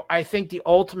 So I think the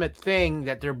ultimate thing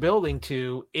that they're building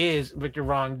to is Victor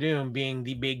Von Doom being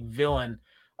the big villain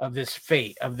of this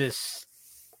fate, of this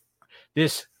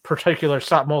particular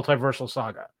multiversal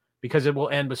saga, because it will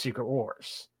end with Secret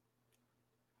Wars.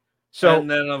 So, and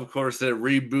then of course it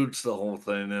reboots the whole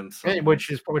thing, and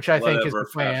which I think is the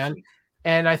plan. Fashion.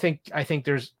 And I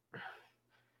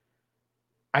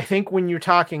think when you're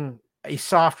talking a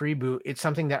soft reboot, it's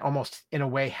something that almost in a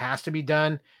way has to be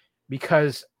done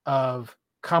because of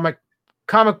comic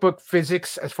book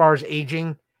physics as far as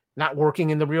aging not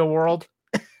working in the real world.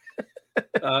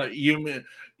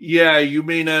 You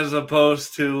mean as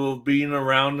opposed to being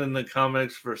around in the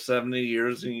comics for 70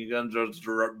 years and you can just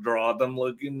draw them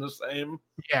looking the same?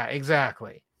 Yeah,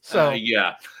 exactly. So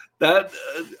that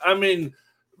I mean,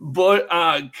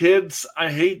 kids,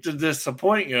 I hate to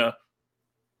disappoint you,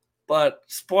 but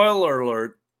spoiler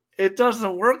alert, it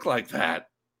doesn't work like that.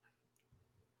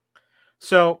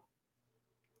 So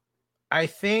I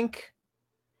think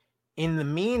in the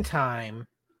meantime,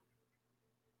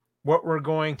 what we're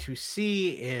going to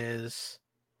see is,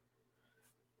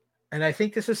 and I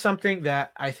think this is something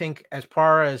that I think as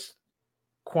far as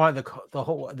the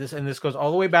whole this goes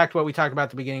all the way back to what we talked about at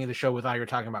the beginning of the show with how you're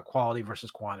talking about quality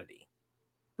versus quantity.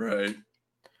 Right.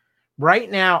 Right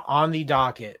now on the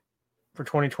docket for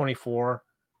 2024,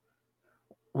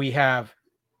 we have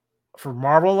for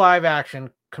Marvel live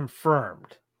action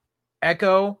confirmed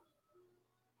Echo,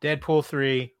 Deadpool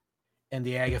 3, and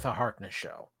the Agatha Harkness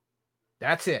show.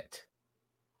 That's it.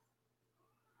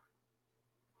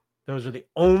 Those are the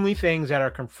only things that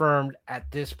are confirmed at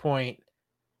this point.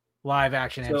 Live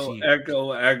action so MCU.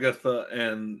 Echo, Agatha,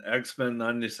 and X-Men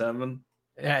 97.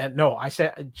 No, I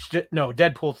said no.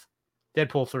 Deadpool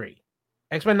 3,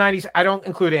 X-Men 90s. I don't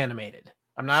include animated.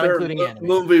 I'm not including animated.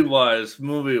 Movie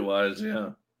wise,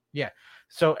 yeah. Yeah.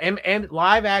 So and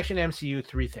live action MCU,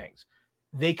 3 things.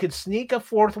 They could sneak a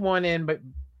 4th one in, but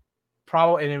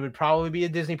it would probably be a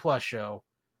Disney Plus show.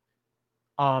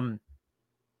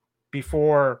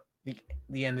 Before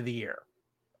the end of the year,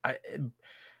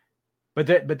 but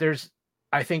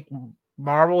I think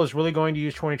Marvel is really going to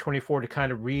use 2024 to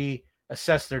kind of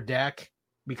reassess their deck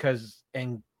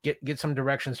and get some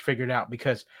directions figured out,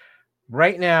 because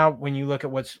right now when you look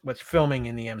at what's filming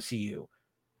in the MCU,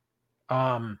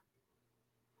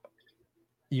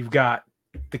 you've got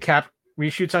the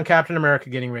reshoots on Captain America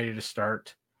getting ready to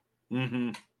start.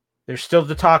 Mm-hmm. There's still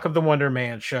the talk of the Wonder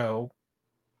Man show.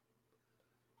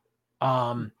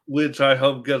 Which I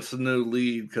hope gets a new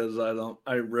lead, because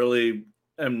I really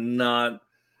am not,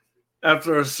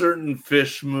 after a certain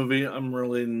Fish movie, I'm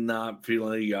really not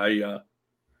feeling Yaya.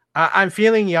 I'm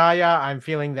feeling Yaya. I'm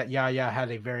feeling that Yaya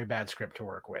had a very bad script to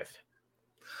work with.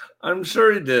 I'm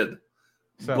sure he did.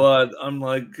 But I'm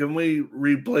like, can we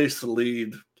replace the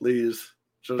lead, please?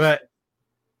 But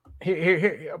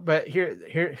here's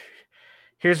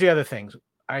the other things.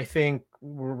 I think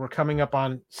we're coming up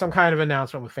on some kind of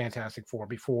announcement with Fantastic Four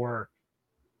before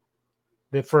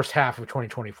the first half of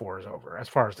 2024 is over, as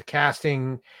far as the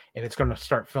casting, and it's going to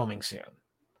start filming soon.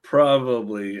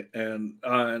 Probably. And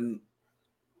I'm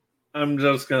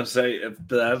just going to say, if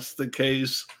that's the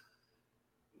case,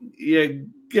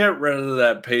 get rid of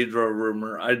that Pedro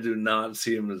rumor. I do not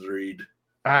see him as Reed.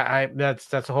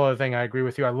 That's a whole other thing. I agree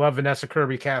with you. I love Vanessa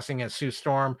Kirby casting as Sue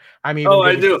Storm. I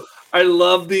do. I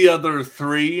love the other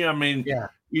 3. I mean,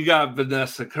 you got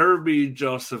Vanessa Kirby,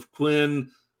 Joseph Quinn.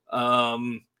 I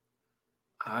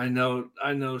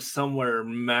know somewhere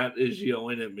Matt is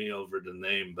yelling at me over the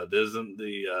name, but isn't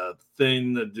the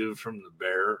thing the dude from The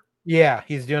Bear? Yeah,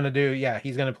 he's going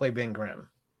to play Ben Grimm.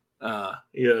 Matt,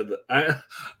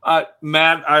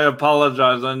 I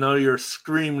apologize. I know you're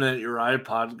screaming at your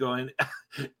iPod going,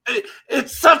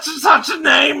 it's such and such a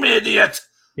name, idiot.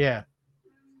 Yeah.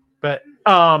 But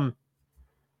I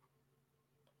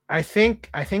think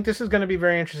this is going to be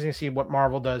very interesting to see what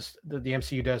Marvel does, the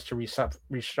MCU does to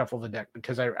reshuffle the deck,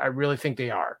 because I really think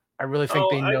they are. I really think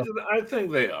they know. I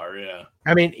think they are, yeah.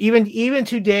 I mean, even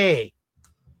today,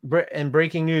 and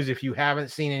breaking news, if you haven't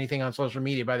seen anything on social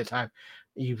media by the time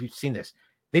you've seen this,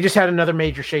 they just had another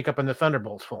major shakeup in the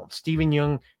Thunderbolts film. Stephen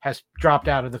Yeun has dropped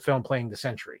out of the film playing the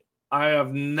Sentry. I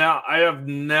have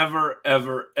never,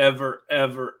 ever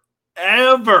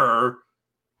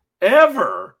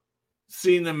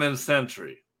seen him in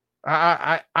Sentry.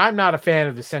 I'm not a fan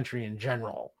of the Sentry in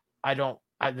general.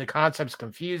 The concept's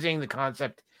confusing. The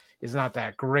concept is not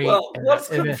that great. Well, what's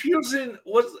confusing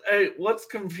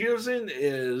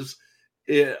is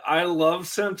I love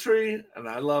Sentry and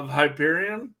I love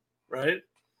Hyperion, right?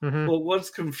 Mm-hmm. But what's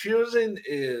confusing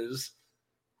is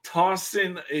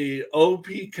tossing a OP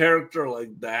character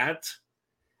like that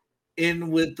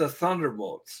in with the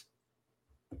Thunderbolts.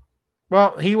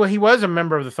 Well, he was a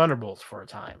member of the Thunderbolts for a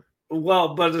time.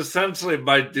 Well, but essentially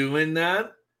by doing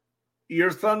that,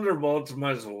 your Thunderbolts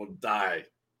might as well die.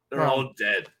 They're all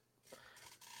dead.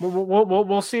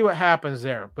 We'll see what happens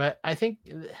there. But I think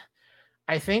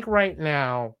right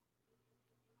now,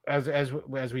 as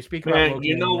we speak about Loki,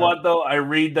 you know what though? I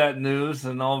read that news,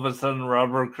 and all of a sudden,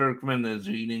 Robert Kirkman is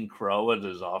eating crow at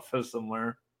his office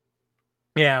somewhere.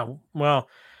 Yeah, well,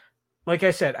 like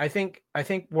I said, I think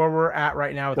where we're at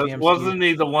right now with the MCU, wasn't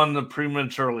he the one to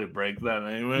prematurely break that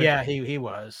anyway? Yeah, he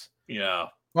was. Yeah.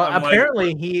 Well,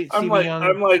 apparently I'm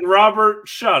like, Robert,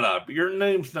 shut up. Your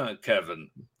name's not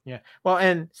Kevin. Yeah. Well,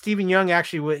 and Stephen Young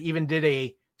actually even did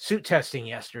a suit testing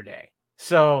yesterday,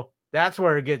 so that's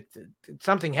where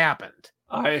something happened.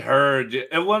 I heard it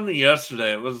wasn't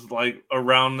yesterday. It was like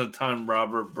around the time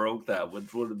Robert broke that,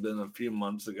 which would have been a few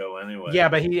months ago anyway. Yeah,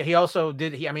 but he also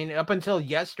did. I mean, up until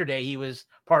yesterday, he was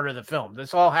part of the film.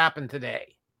 This all happened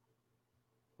today,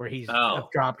 where he's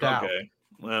dropped out. Okay.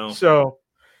 Well, so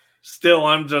still,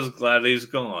 I'm just glad he's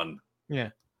gone.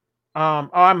 Yeah.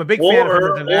 I'm a big fan of him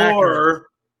as an actor.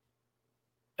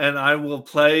 And I will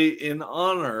play in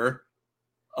honor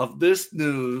of this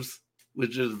news,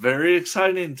 which is very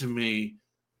exciting to me.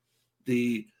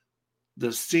 The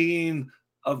scene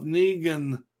of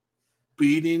Negan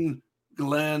beating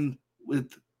Glenn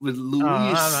with Luis.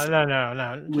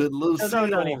 No. With Lucille.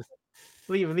 No.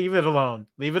 Leave it alone.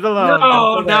 Leave it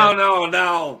alone.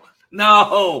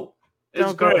 No.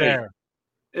 It's great. There.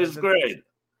 It's great.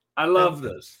 I love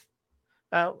this.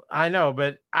 I know,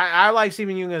 but I like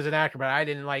Stephen Yeun as an actor, but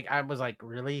I was like,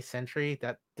 really? Sentry?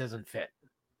 That doesn't fit.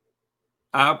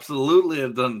 Absolutely,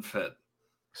 it doesn't fit.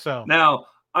 So now,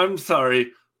 I'm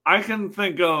sorry. I can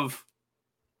think of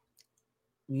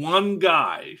one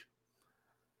guy.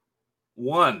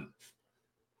 One.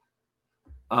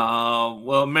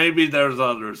 Well, maybe there's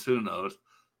others. Who knows?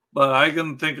 But I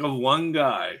can think of one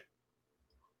guy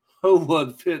who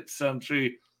would fit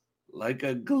Sentry like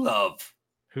a glove.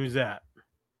 Who's that?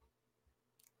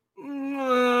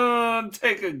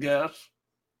 Take a guess.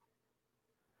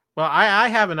 Well, I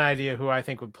have an idea who I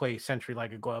think would play Sentry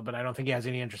like a glove, but I don't think he has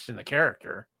any interest in the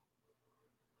character.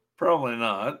 Probably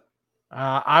not.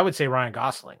 I would say Ryan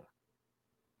Gosling.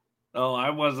 No, I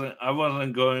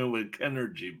wasn't going with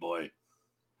Energy Boy.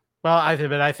 Well,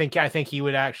 I think he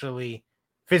would actually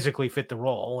physically fit the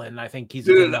role, and I think he's.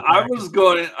 Dude,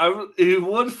 he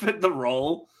would fit the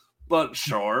role, but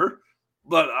sure.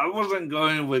 But I wasn't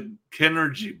going with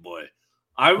Energy Boy.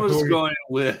 I was going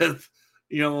with,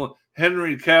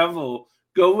 Henry Cavill.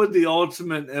 Go with the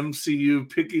ultimate MCU,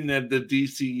 picking at the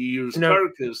DCEU's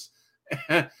carcass.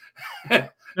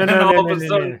 All of a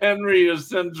sudden, Henry is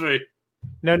Sentry.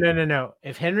 No.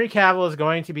 If Henry Cavill is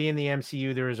going to be in the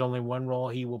MCU, there is only one role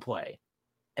he will play,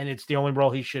 and it's the only role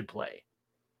he should play.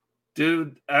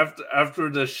 Dude, after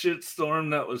the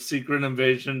shitstorm that was Secret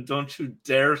Invasion, don't you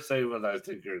dare say what I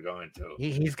think you're going to.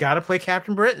 He's got to play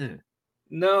Captain Britain.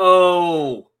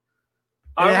 No.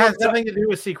 It has nothing to do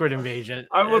with Secret Invasion.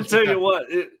 I will tell you what.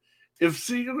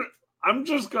 I'm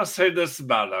just going to say this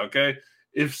about it, okay?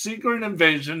 If Secret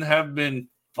Invasion had been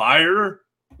fire,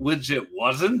 which it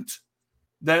wasn't,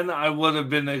 then I would have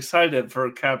been excited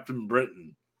for Captain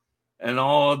Britain and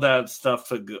all of that stuff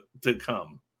to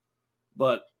come.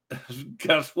 But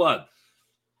guess what?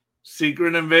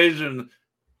 Secret Invasion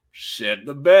shit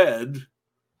the bed.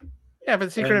 Yeah,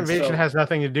 but Secret Invasion has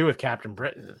nothing to do with Captain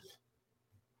Britain.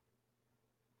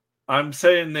 I'm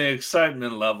saying the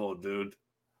excitement level, dude.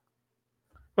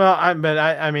 Well, I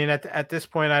mean, at this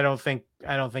point, I don't think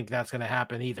that's going to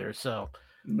happen either. So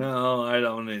no, I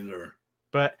don't either.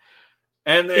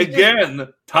 And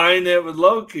again, tying it with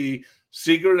Loki,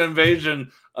 Secret Invasion,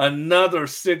 another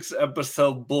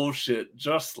 6-episode bullshit,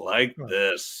 just like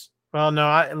this. Well,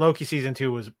 no, Loki season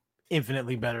 2 was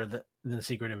infinitely better than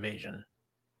Secret Invasion.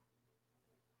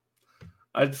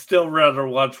 I'd still rather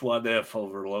watch What If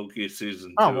over Loki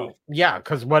season 2. Oh, well, yeah,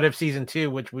 because What If season 2,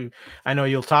 which I know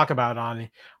you'll talk about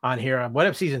on here. What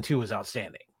If season 2 was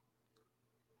outstanding.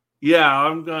 Yeah,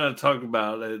 I'm going to talk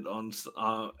about it on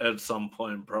at some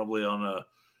point, probably on a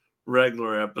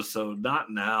regular episode. Not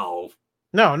now.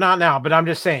 No, not now. But I'm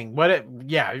just saying, but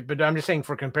I'm just saying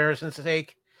for comparison's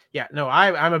sake. Yeah, no,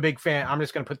 I'm a big fan. I'm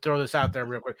just going to throw this out there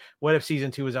real quick. What If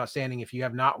season 2 is outstanding? If you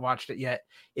have not watched it yet,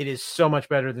 it is so much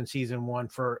better than season 1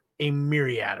 for a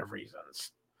myriad of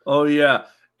reasons. Oh yeah,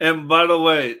 and by the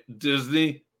way,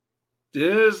 Disney,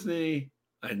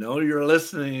 I know you're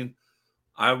listening.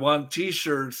 I want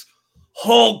T-shirts.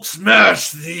 Hulk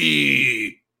smash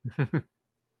thee.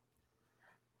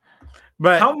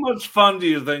 But how much fun do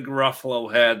you think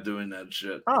Ruffalo had doing that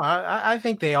shit? Oh, I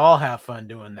think they all have fun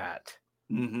doing that.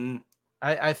 Mm-hmm.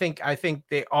 I think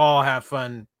they all have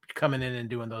fun coming in and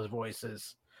doing those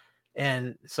voices.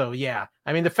 And so, yeah,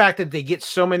 I mean, the fact that they get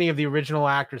so many of the original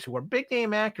actors who are big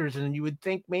name actors and you would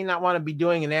think may not want to be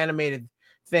doing an animated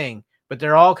thing, but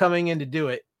they're all coming in to do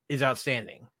it is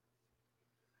outstanding.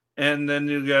 And then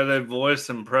you got a voice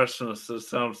impressionist that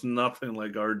sounds nothing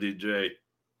like RDJ.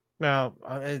 Well,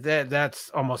 that's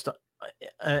almost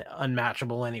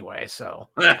unmatchable anyway. So,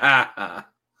 but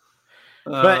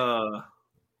all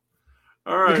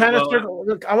right, kind of circle.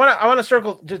 Look, I want to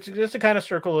circle just to kind of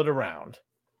circle it around.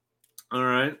 All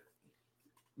right.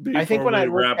 I think when I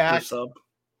wrap this up,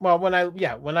 well, when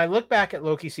I look back at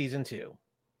Loki season 2,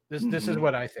 this is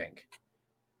what I think.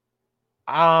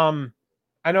 I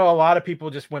know a lot of people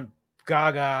just went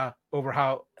gaga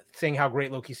over saying how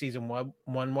great Loki season 1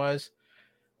 was.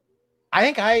 I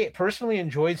think I personally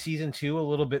enjoyed season 2 a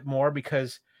little bit more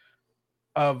because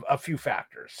of a few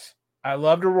factors. I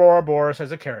loved Aurora Boreas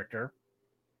as a character.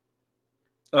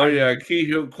 Oh, yeah.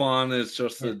 Ki-Hyo Kwan is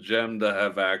just a gem to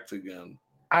have act again.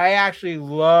 I actually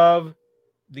love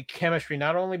the chemistry,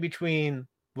 not only between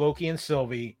Loki and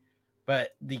Sylvie, but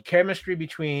the chemistry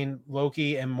between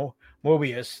Loki and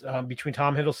Mobius, between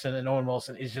Tom Hiddleston and Owen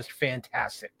Wilson, is just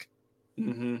fantastic.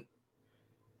 Mm-hmm.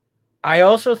 I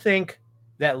also think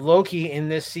that Loki in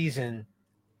this season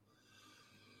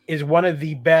is one of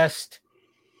the best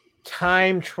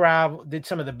time travel, did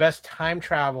some of the best time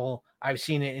travel I've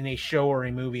seen it in a show or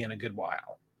a movie in a good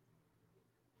while.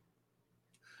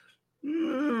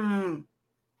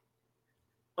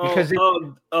 Because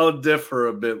I'll differ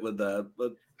a bit with that,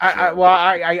 but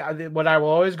what I will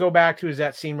always go back to is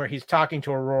that scene where he's talking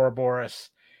to Aurora Boreas,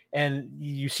 and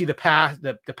you see the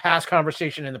past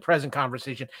conversation and the present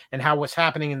conversation, and how what's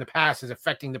happening in the past is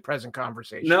affecting the present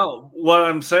conversation. No, what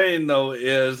I'm saying though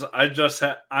is I'm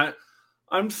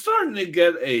starting to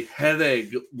get a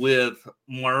headache with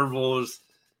Marvel's,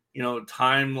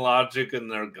 time logic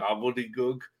and their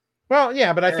gobbledygook. Well,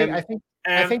 yeah, but I think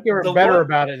they were better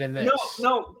about it in this.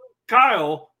 No,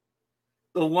 Kyle.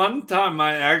 The one time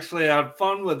I actually had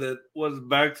fun with it was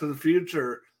Back to the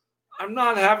Future. I'm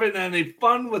not having any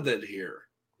fun with it here.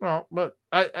 Well, but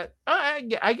I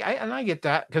get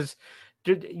that, because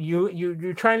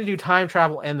you're trying to do time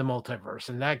travel and the multiverse,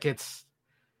 and that gets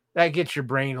your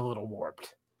brain a little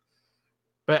warped.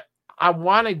 But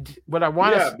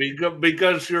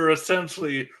because you're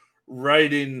essentially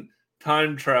writing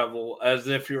time travel as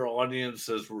if your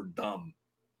audiences were dumb.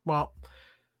 Well,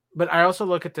 but I also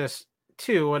look at this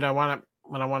too, what I want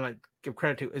to give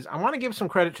credit to is I want to give some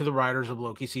credit to the writers of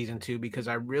Loki season 2, because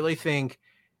I really think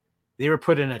they were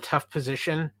put in a tough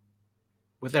position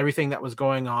with everything that was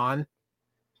going on.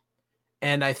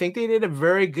 And I think they did a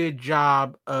very good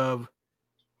job of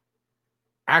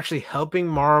actually helping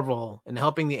Marvel and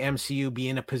helping the MCU be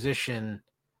in a position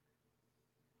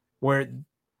where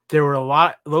there were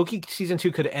Loki season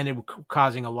 2 could have ended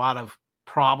causing a lot of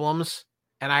problems.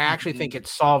 And I actually think it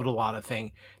solved a lot of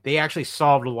things. They actually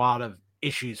solved a lot of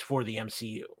issues for the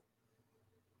MCU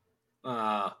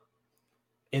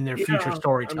in their future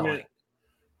storytelling. I mean,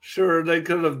 sure, they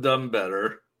could have done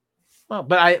better. Well,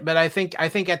 but I think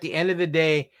at the end of the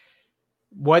day,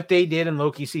 what they did in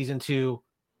Loki season 2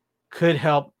 could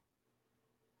help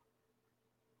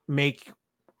make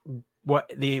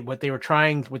what they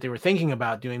were thinking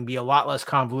about doing be a lot less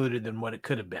convoluted than what it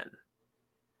could have been.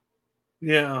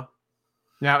 Yeah.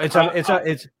 Now it's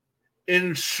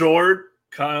in short,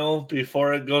 Kyle,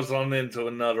 before it goes on into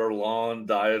another long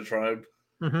diatribe,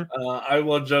 I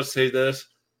will just say this.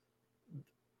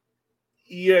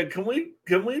 Yeah, can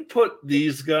we put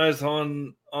these guys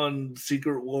on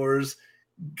Secret Wars?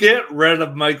 Get rid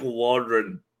of Michael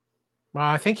Waldron. Well,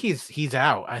 I think he's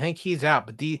out.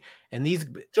 But these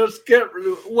just get rid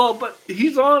of, but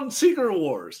he's on Secret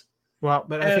Wars. Well,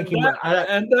 but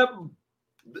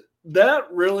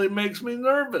that really makes me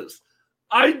nervous.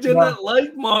 I don't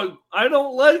like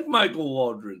Michael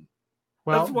Waldron.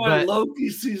 Well, that's why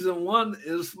Loki season 1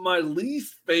 is my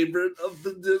least favorite of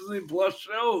the Disney Plus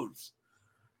shows.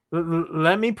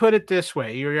 Let me put it this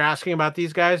way: you're asking about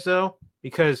these guys, though,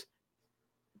 because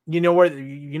you know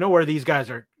where these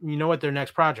guys are. You know what their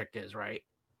next project is, right?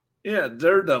 Yeah,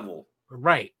 Daredevil.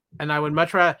 Right, and I would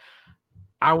much rather.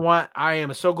 I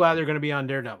am so glad they're going to be on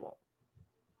Daredevil.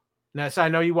 Now, I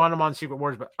know you want them on Secret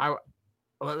Wars, but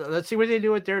let's see what they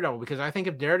do with Daredevil, because I think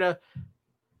if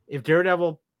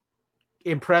Daredevil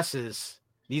impresses,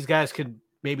 these guys could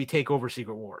maybe take over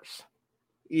Secret Wars.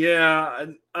 Yeah,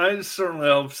 I certainly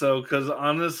hope so, because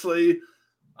honestly,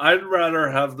 I'd rather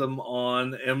have them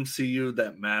on MCU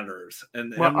that matters.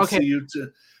 And Well, okay.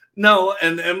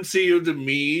 MCU to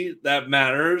me that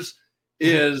matters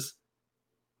is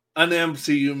an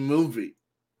MCU movie.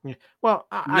 Yeah. Well,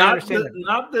 I understand that.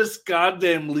 Not this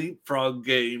goddamn leapfrog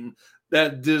game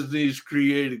that Disney's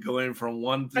created, going from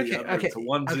one to the other to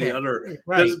one to the other.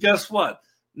 Because guess what?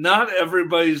 Not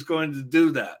everybody's going to do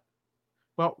that.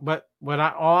 Well, but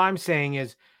all I'm saying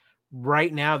is,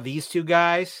 right now, these two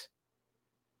guys,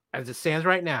 as it stands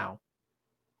right now,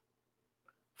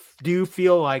 do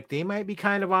feel like they might be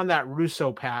kind of on that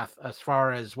Russo path as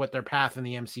far as what their path in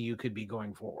the MCU could be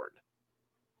going forward.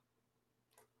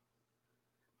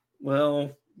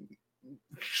 Well,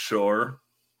 sure.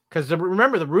 Because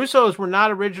remember, the Russos were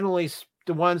not originally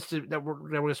the ones that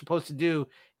were supposed to do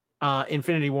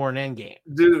Infinity War and Endgame.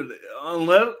 Dude,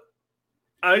 unless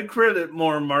I credit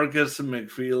more Marcus and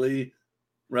McFeely,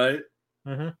 right?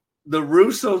 Mm-hmm. The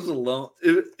Russos alone,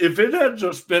 if it had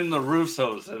just been the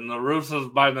Russos and the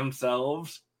Russos by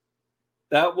themselves,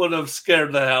 that would have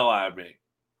scared the hell out of me.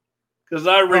 Because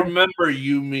I remember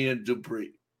You, Me, and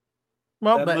Dupree.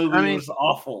 Well, that movie was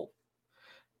awful.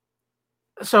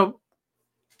 So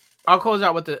I'll close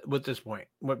out with this point,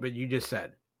 what you just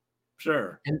said.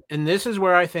 Sure. And this is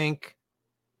where I think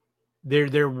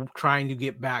they're trying to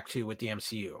get back to with the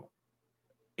MCU,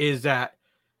 is that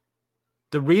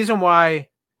the reason why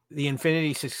the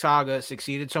Infinity Saga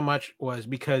succeeded so much was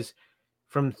because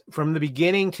from the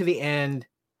beginning to the end,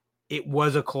 it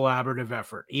was a collaborative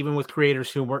effort. Even with creators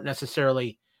who weren't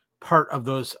necessarily part of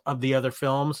the other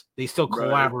films, they still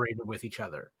collaborated with each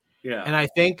other. Yeah. And I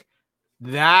think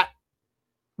that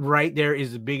right there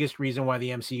is the biggest reason why the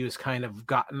MCU has kind of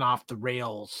gotten off the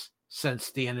rails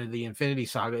since the end of the Infinity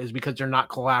Saga, is because they're not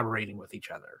collaborating with each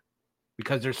other,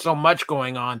 because there's so much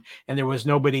going on and there was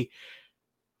only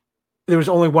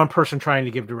one person trying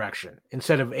to give direction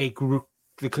instead of a group,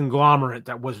 the conglomerate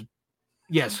that was,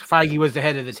 yes, Feige was the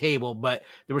head of the table, but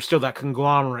there was still that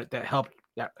conglomerate that helped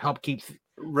keep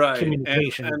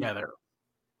communication together.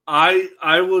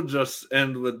 I will just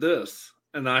end with this,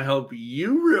 and I hope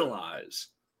you realize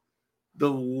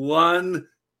the one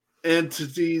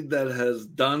entity that has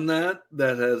done that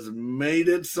has made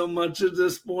it so much at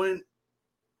this point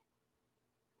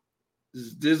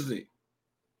is Disney.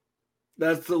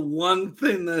 That's the one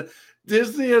thing that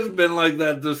Disney has been like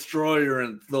that destroyer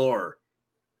in Thor.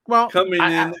 Well, coming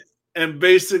in and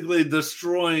basically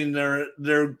destroying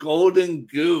their golden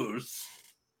goose.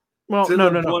 Well, to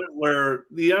the point where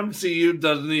the MCU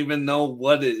doesn't even know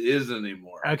what it is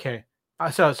anymore. Okay.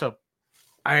 So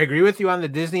I agree with you on the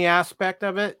Disney aspect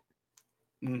of it.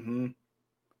 Mm-hmm.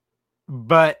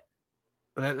 But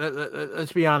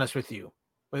let's be honest with you,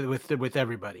 with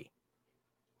everybody.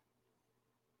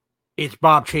 It's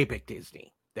Bob Chapek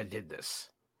Disney that did this.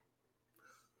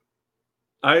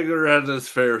 Iger had his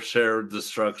fair share of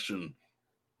destruction,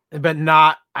 but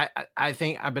not. I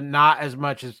think, but not as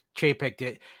much as Chapek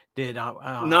did.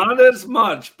 Not as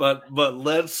much, but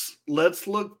let's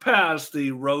look past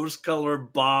the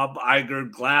rose-colored Bob Iger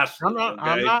glasses.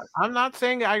 I'm not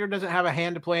saying that Iger doesn't have a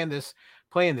hand to play in this,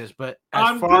 but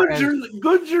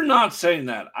you're not saying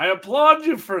that. I applaud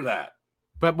you for that.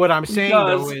 But what I'm saying,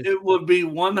 though, is it would be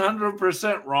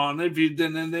 100% wrong if you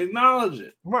didn't acknowledge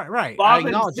it. Right. Bob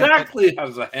exactly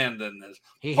has a hand in this.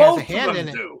 He has a hand in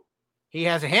it. He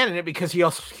has a hand in it because he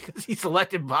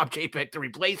selected Bob Chapek to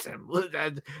replace him.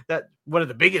 That one of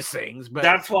the biggest things. But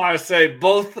that's why I say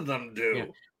both of them do. Yeah.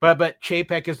 But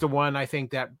Chapek is the one I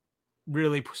think that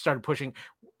really started pushing.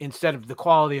 Instead of the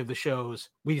quality of the shows,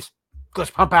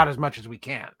 let's pump out as much as we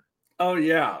can. Oh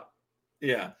yeah.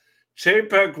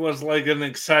 Chapek was like an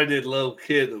excited little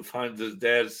kid who finds his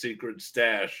dad's secret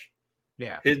stash.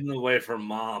 Yeah. Hidden away from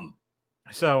mom.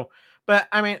 So, but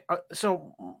I mean,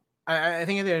 I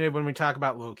think at the end when we talk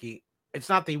about Loki, it's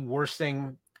not the worst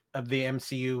thing of the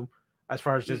MCU as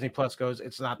far as Disney Plus goes.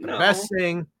 It's not the best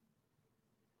thing.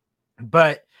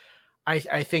 But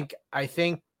I think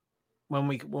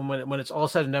when it's all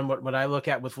said and done, what I look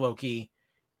at with Loki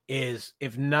is,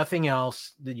 if nothing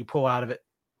else that you pull out of it,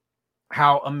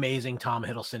 how amazing Tom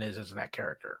Hiddleston is as that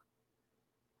character.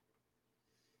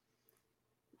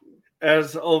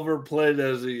 As overplayed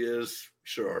as he is,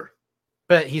 sure.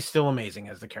 But he's still amazing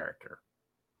as the character.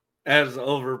 As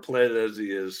overplayed as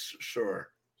he is, sure.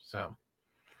 So,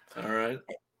 all right.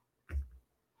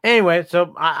 Anyway,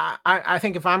 so I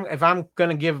think if I'm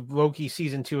gonna give Loki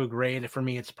season 2 a grade, for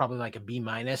me it's probably like a B-.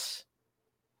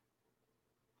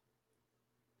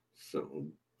 So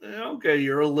okay,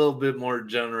 you're a little bit more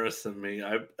generous than me.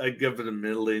 I give it a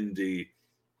middling D.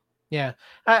 Yeah,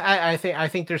 I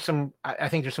think there's some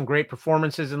great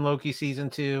performances in Loki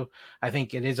season 2. I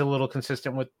think it is a little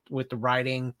consistent with the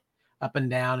writing up and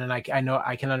down, and I know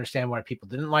I can understand why people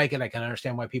didn't like it. I can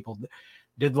understand why people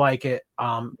did like it.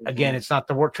 Again, it's not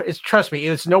the worst. Trust me,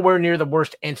 it's nowhere near the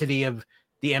worst entity of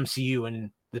the MCU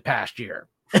in the past year.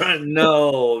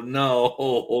 No,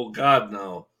 oh God,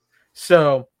 no.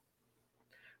 So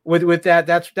with that,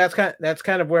 that's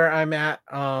kind of where I'm at.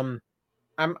 I'm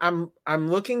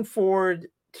looking forward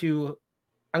to.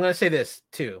 I'm going to say this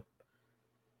too.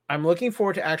 I'm looking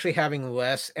forward to actually having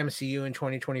less MCU in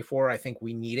 2024. I think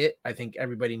we need it. I think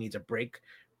everybody needs a break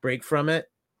from it.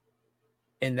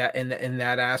 In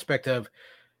that aspect of,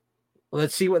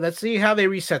 let's see how they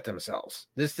reset themselves.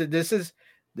 This is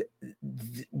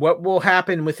what will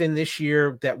happen within this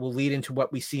year that will lead into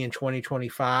what we see in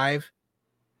 2025.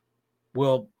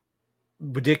 Will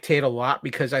dictate a lot,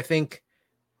 because I think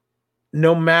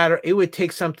no matter, it would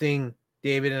take something,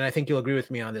 David, and I think you'll agree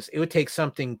with me on this, it would take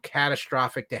something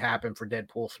catastrophic to happen for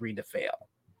Deadpool 3 to fail.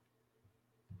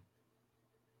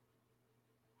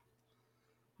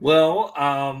 Well,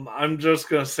 I'm just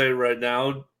going to say right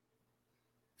now,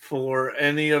 for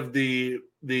any of the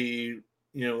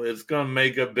it's going to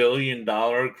make $1 billion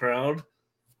crowd,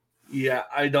 yeah,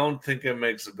 I don't think it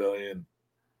makes $1 billion.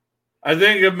 I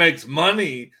think it makes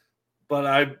money, but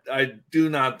I do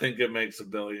not think it makes $1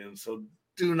 billion. So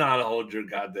do not hold your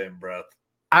goddamn breath.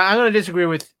 I'm going to disagree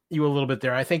with you a little bit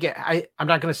there. I think I'm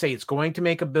not going to say it's going to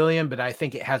make $1 billion, but I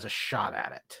think it has a shot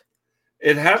at it.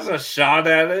 It has a shot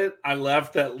at it. I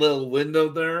left that little window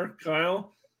there,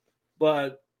 Kyle,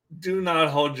 but do not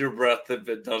hold your breath if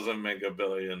it doesn't make $1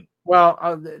 billion.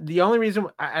 Well, the only reason,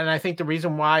 and I think the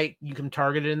reason why you can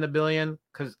target it in the billion,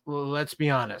 because let's be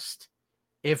honest,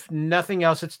 if nothing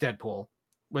else, it's Deadpool,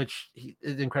 which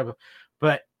is incredible.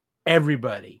 But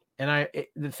everybody, and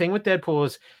the thing with Deadpool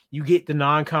is you get the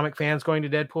non-comic fans going to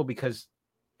Deadpool because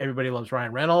everybody loves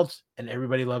Ryan Reynolds and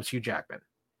everybody loves Hugh Jackman.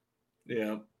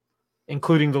 Yeah.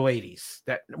 Including the ladies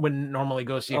that wouldn't normally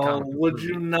go see a comic book would movie.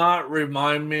 You not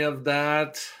remind me of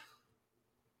that?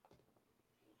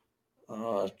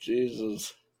 Oh,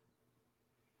 Jesus.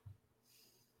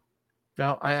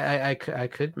 No, I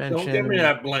could mention. Don't give me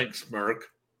that blank smirk.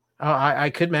 Oh, I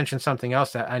could mention something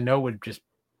else that I know would just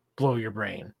blow your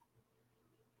brain.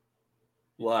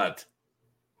 What?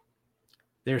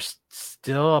 There's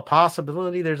still a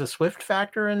possibility there's a Swift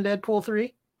factor in Deadpool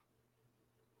 3.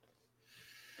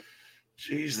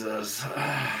 Jesus.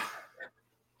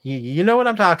 You know what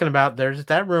I'm talking about. There's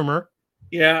that rumor.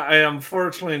 Yeah, I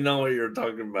unfortunately know what you're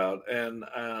talking about, and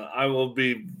I will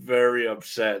be very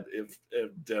upset if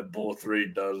Deadpool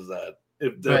 3 does that.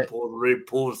 If Deadpool 3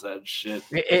 pulls that shit.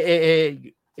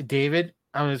 David,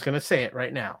 I'm just going to say it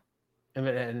right now.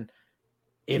 And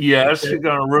yes, you're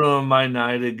going to ruin my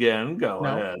night again. Go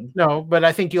ahead. No, but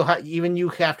I think you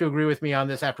have to agree with me on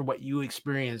this after what you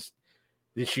experienced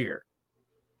this year.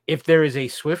 If there is a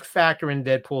Swift factor in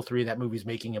Deadpool 3, that movie's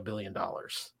making $1 billion.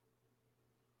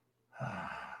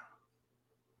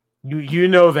 You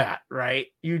know that, right?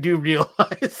 You do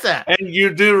realize that. And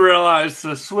you do realize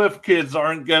the Swift kids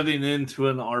aren't getting into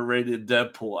an R-rated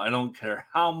Deadpool. I don't care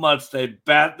how much they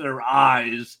bat their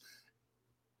eyes.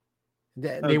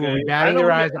 They will be batting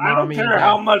their eyes at mommy. I don't care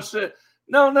how much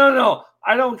No.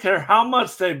 I don't care how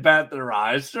much they bat their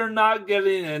eyes. They're not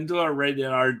getting into a rated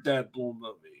R Deadpool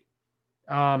movie.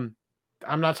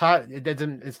 I'm not talking.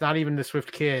 It's not even the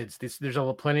Swift kids. There's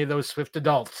plenty of those Swift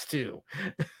adults too.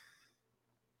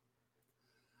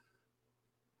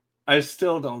 I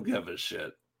still don't give a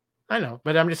shit. I know,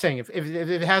 but I'm just saying, if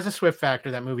it has a Swift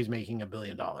factor, that movie's making $1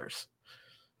 billion.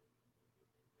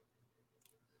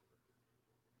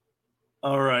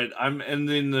 All right, I'm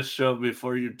ending the show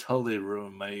before you totally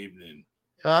ruin my evening.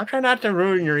 I'm trying not to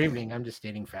ruin your evening. I'm just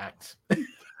stating facts.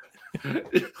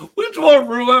 Which will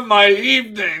ruin my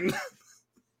evening?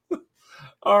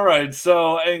 All right,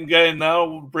 so again, that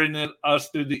will bring us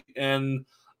to the end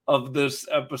of this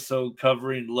episode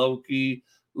covering Loki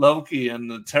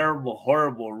and the terrible,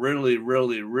 horrible, really,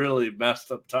 really, really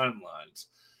messed up timelines.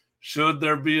 Should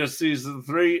there be a season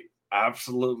 3?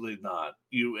 Absolutely not.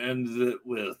 You ended it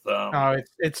with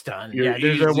it's done. Yeah,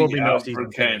 there will be no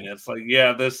season 3. It's like,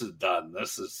 yeah, this is done.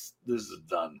 This is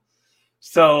done.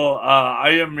 So I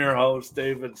am your host,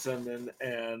 David Sinden,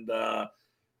 and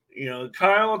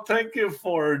Kyle, thank you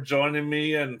for joining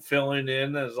me and filling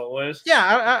in as always. Yeah,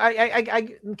 I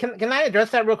can I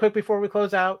address that real quick before we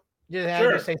close out?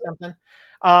 Sure. Just say something.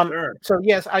 Sure. So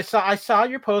yes, I saw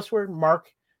your post where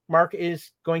Mark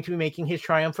is going to be making his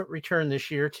triumphant return this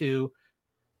year to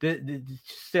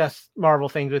discuss Marvel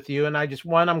things with you, and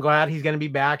I'm glad he's going to be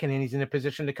back and he's in a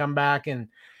position to come back and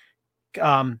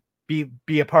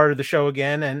be a part of the show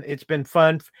again, and it's been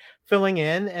fun filling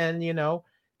in. And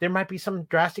there might be some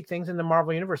drastic things in the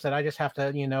Marvel universe that I just have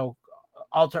to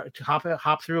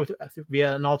hop through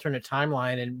via an alternate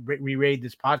timeline and reread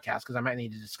this podcast, because I might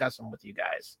need to discuss them with you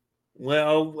guys.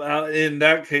 Well, in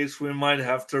that case, we might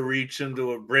have to reach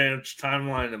into a branch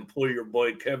timeline and pull your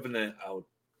boy Kevin out.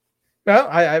 Well,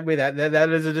 that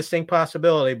is a distinct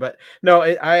possibility, but no,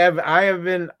 I have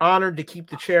been honored to keep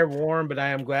the chair warm, but I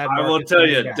am glad. I will tell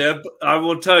you,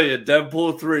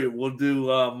 Deadpool 3. We'll do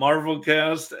Marvel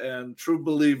Cast and True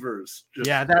Believers.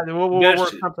 We'll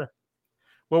work something.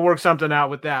 We'll work something out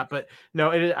with that. But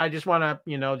no, I just want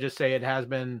to just say it has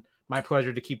been my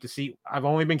pleasure to keep the seat. I've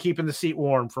only been keeping the seat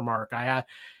warm for Mark. I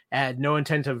had no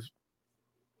intent of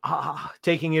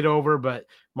taking it over, but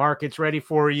Mark, it's ready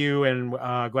for you, and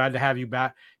glad to have you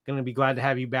back. Going to be glad to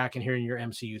have you back and hearing your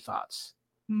MCU thoughts.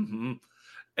 Mm-hmm.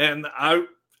 And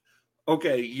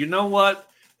you know what?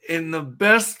 In the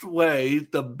best way,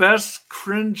 the best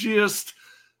cringiest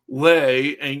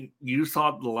way, and you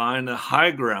thought the line of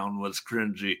high ground was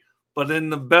cringy, but in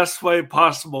the best way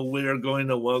possible, we are going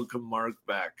to welcome Mark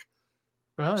back.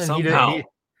 Well, and somehow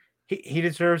he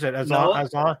deserves it.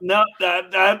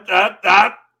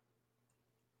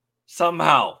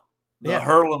 Somehow, the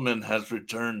Hurleman has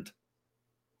returned.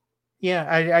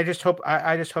 Yeah, I just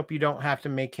hope you don't have to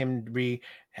make him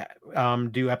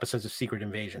do episodes of Secret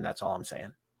Invasion. That's all I'm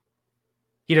saying.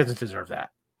 He doesn't deserve that.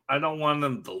 I don't want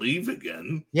him to leave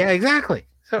again. Yeah, exactly.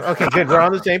 So okay, good. We're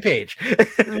on the same page.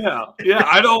 yeah.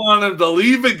 I don't want him to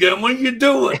leave again. What are you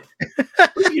doing?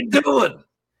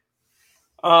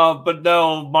 But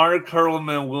no, Mark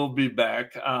Hurleman will be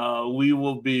back. We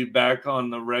will be back on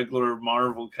the regular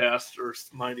Marvel Cast, Earth's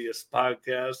Mightiest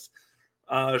Podcast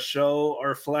show,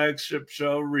 our flagship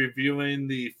show, reviewing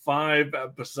the 5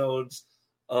 episodes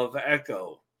of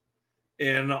Echo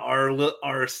in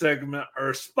our segment,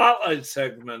 our spotlight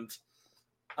segment,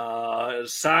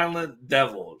 Silent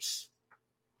Devils.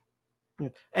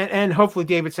 And hopefully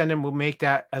David Senden will make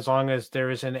that, as long as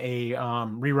there isn't a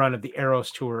rerun of the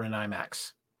Eros tour in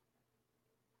IMAX.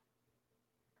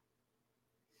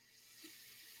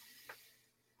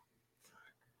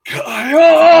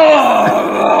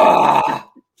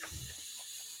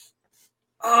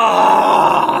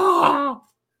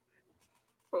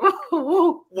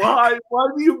 Why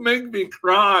do you make me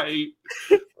cry?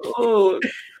 Oh,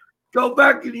 go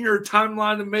back in your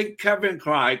timeline and make Kevin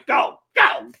cry. Go.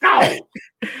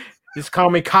 Just call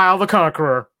me Kyle the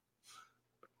Conqueror.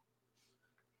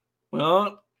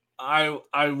 Well, I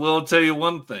will tell you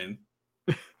one thing,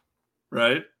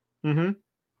 right? Mm-hmm.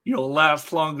 You'll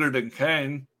last longer than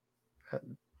Kane.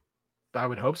 I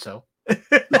would hope so.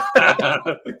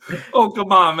 Oh,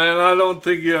 come on, man. I don't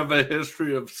think you have a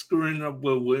history of screwing up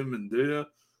with women, do you?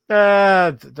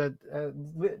 At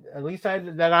least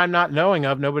that I'm not knowing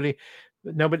of. Nobody,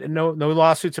 no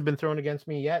lawsuits have been thrown against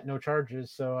me yet. No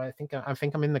charges. So I think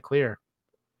I'm in the clear.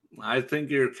 I think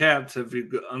your cats have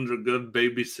you under good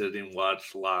babysitting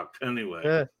watch lock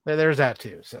anyway. There's that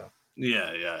too. So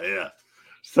yeah.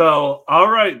 So all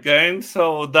right, gang.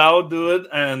 So that'll do it.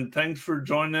 And thanks for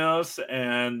joining us.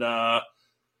 And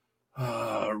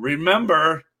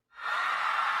remember,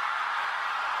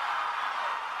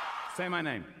 say my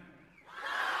name.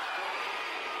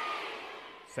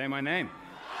 Say my name.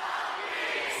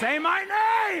 Say my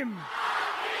name.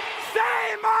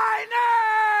 Say my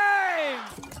name.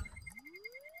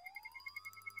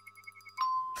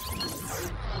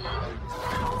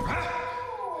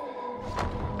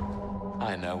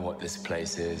 I know what this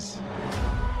place is.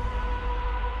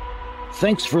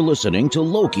 Thanks for listening to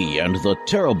Loki and the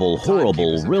terrible,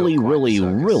 horrible,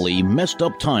 really messed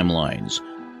up timelines.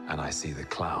 And I see the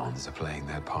clowns are playing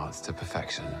their parts to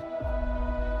perfection.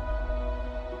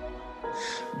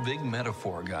 Big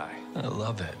metaphor guy. I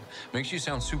love it. Makes you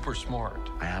sound super smart.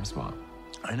 I am smart.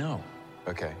 I know.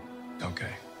 Okay.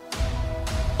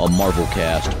 A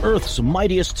Marvelcast, Earth's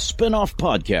mightiest spin-off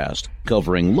podcast,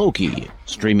 covering Loki,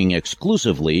 streaming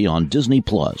exclusively on Disney+.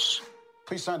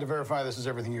 Please sign to verify this is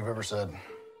everything you've ever said.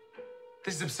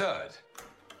 This is absurd.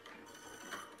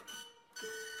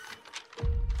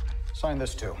 Sign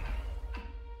this too.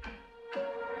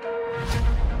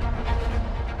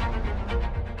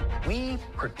 We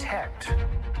protect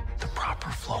the proper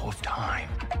flow of time.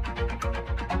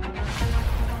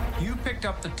 You picked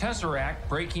up the Tesseract,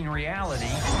 breaking reality.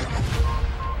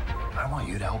 I want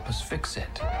you to help us fix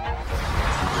it.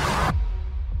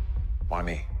 Why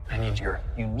me? I need your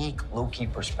unique Loki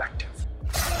perspective.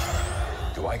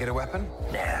 Do I get a weapon?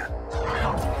 Yeah.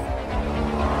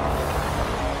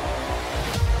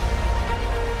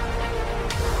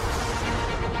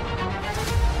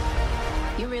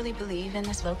 really believe in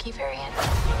this Loki variant?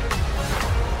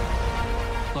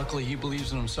 Luckily, he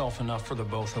believes in himself enough for the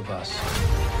both of us.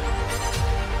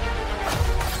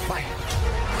 Why?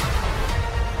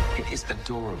 It is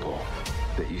adorable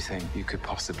that you think you could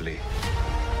possibly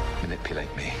manipulate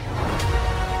me.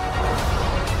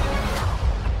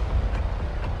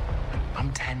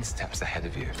 I'm 10 steps ahead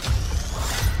of you.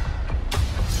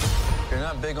 You're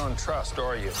not big on trust,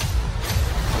 are you?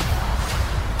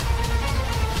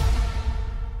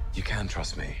 You can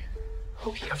trust me.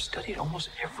 Loki, I've studied almost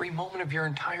every moment of your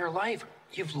entire life.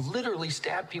 You've literally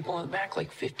stabbed people in the back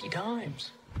like 50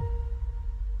 times.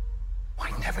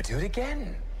 Why never do it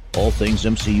again? All Things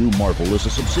MCU Marvel is a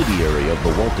subsidiary of the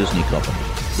Walt Disney Company.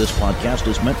 This podcast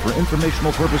is meant for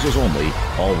informational purposes only,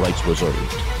 all rights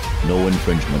reserved. No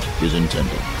infringement is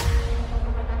intended.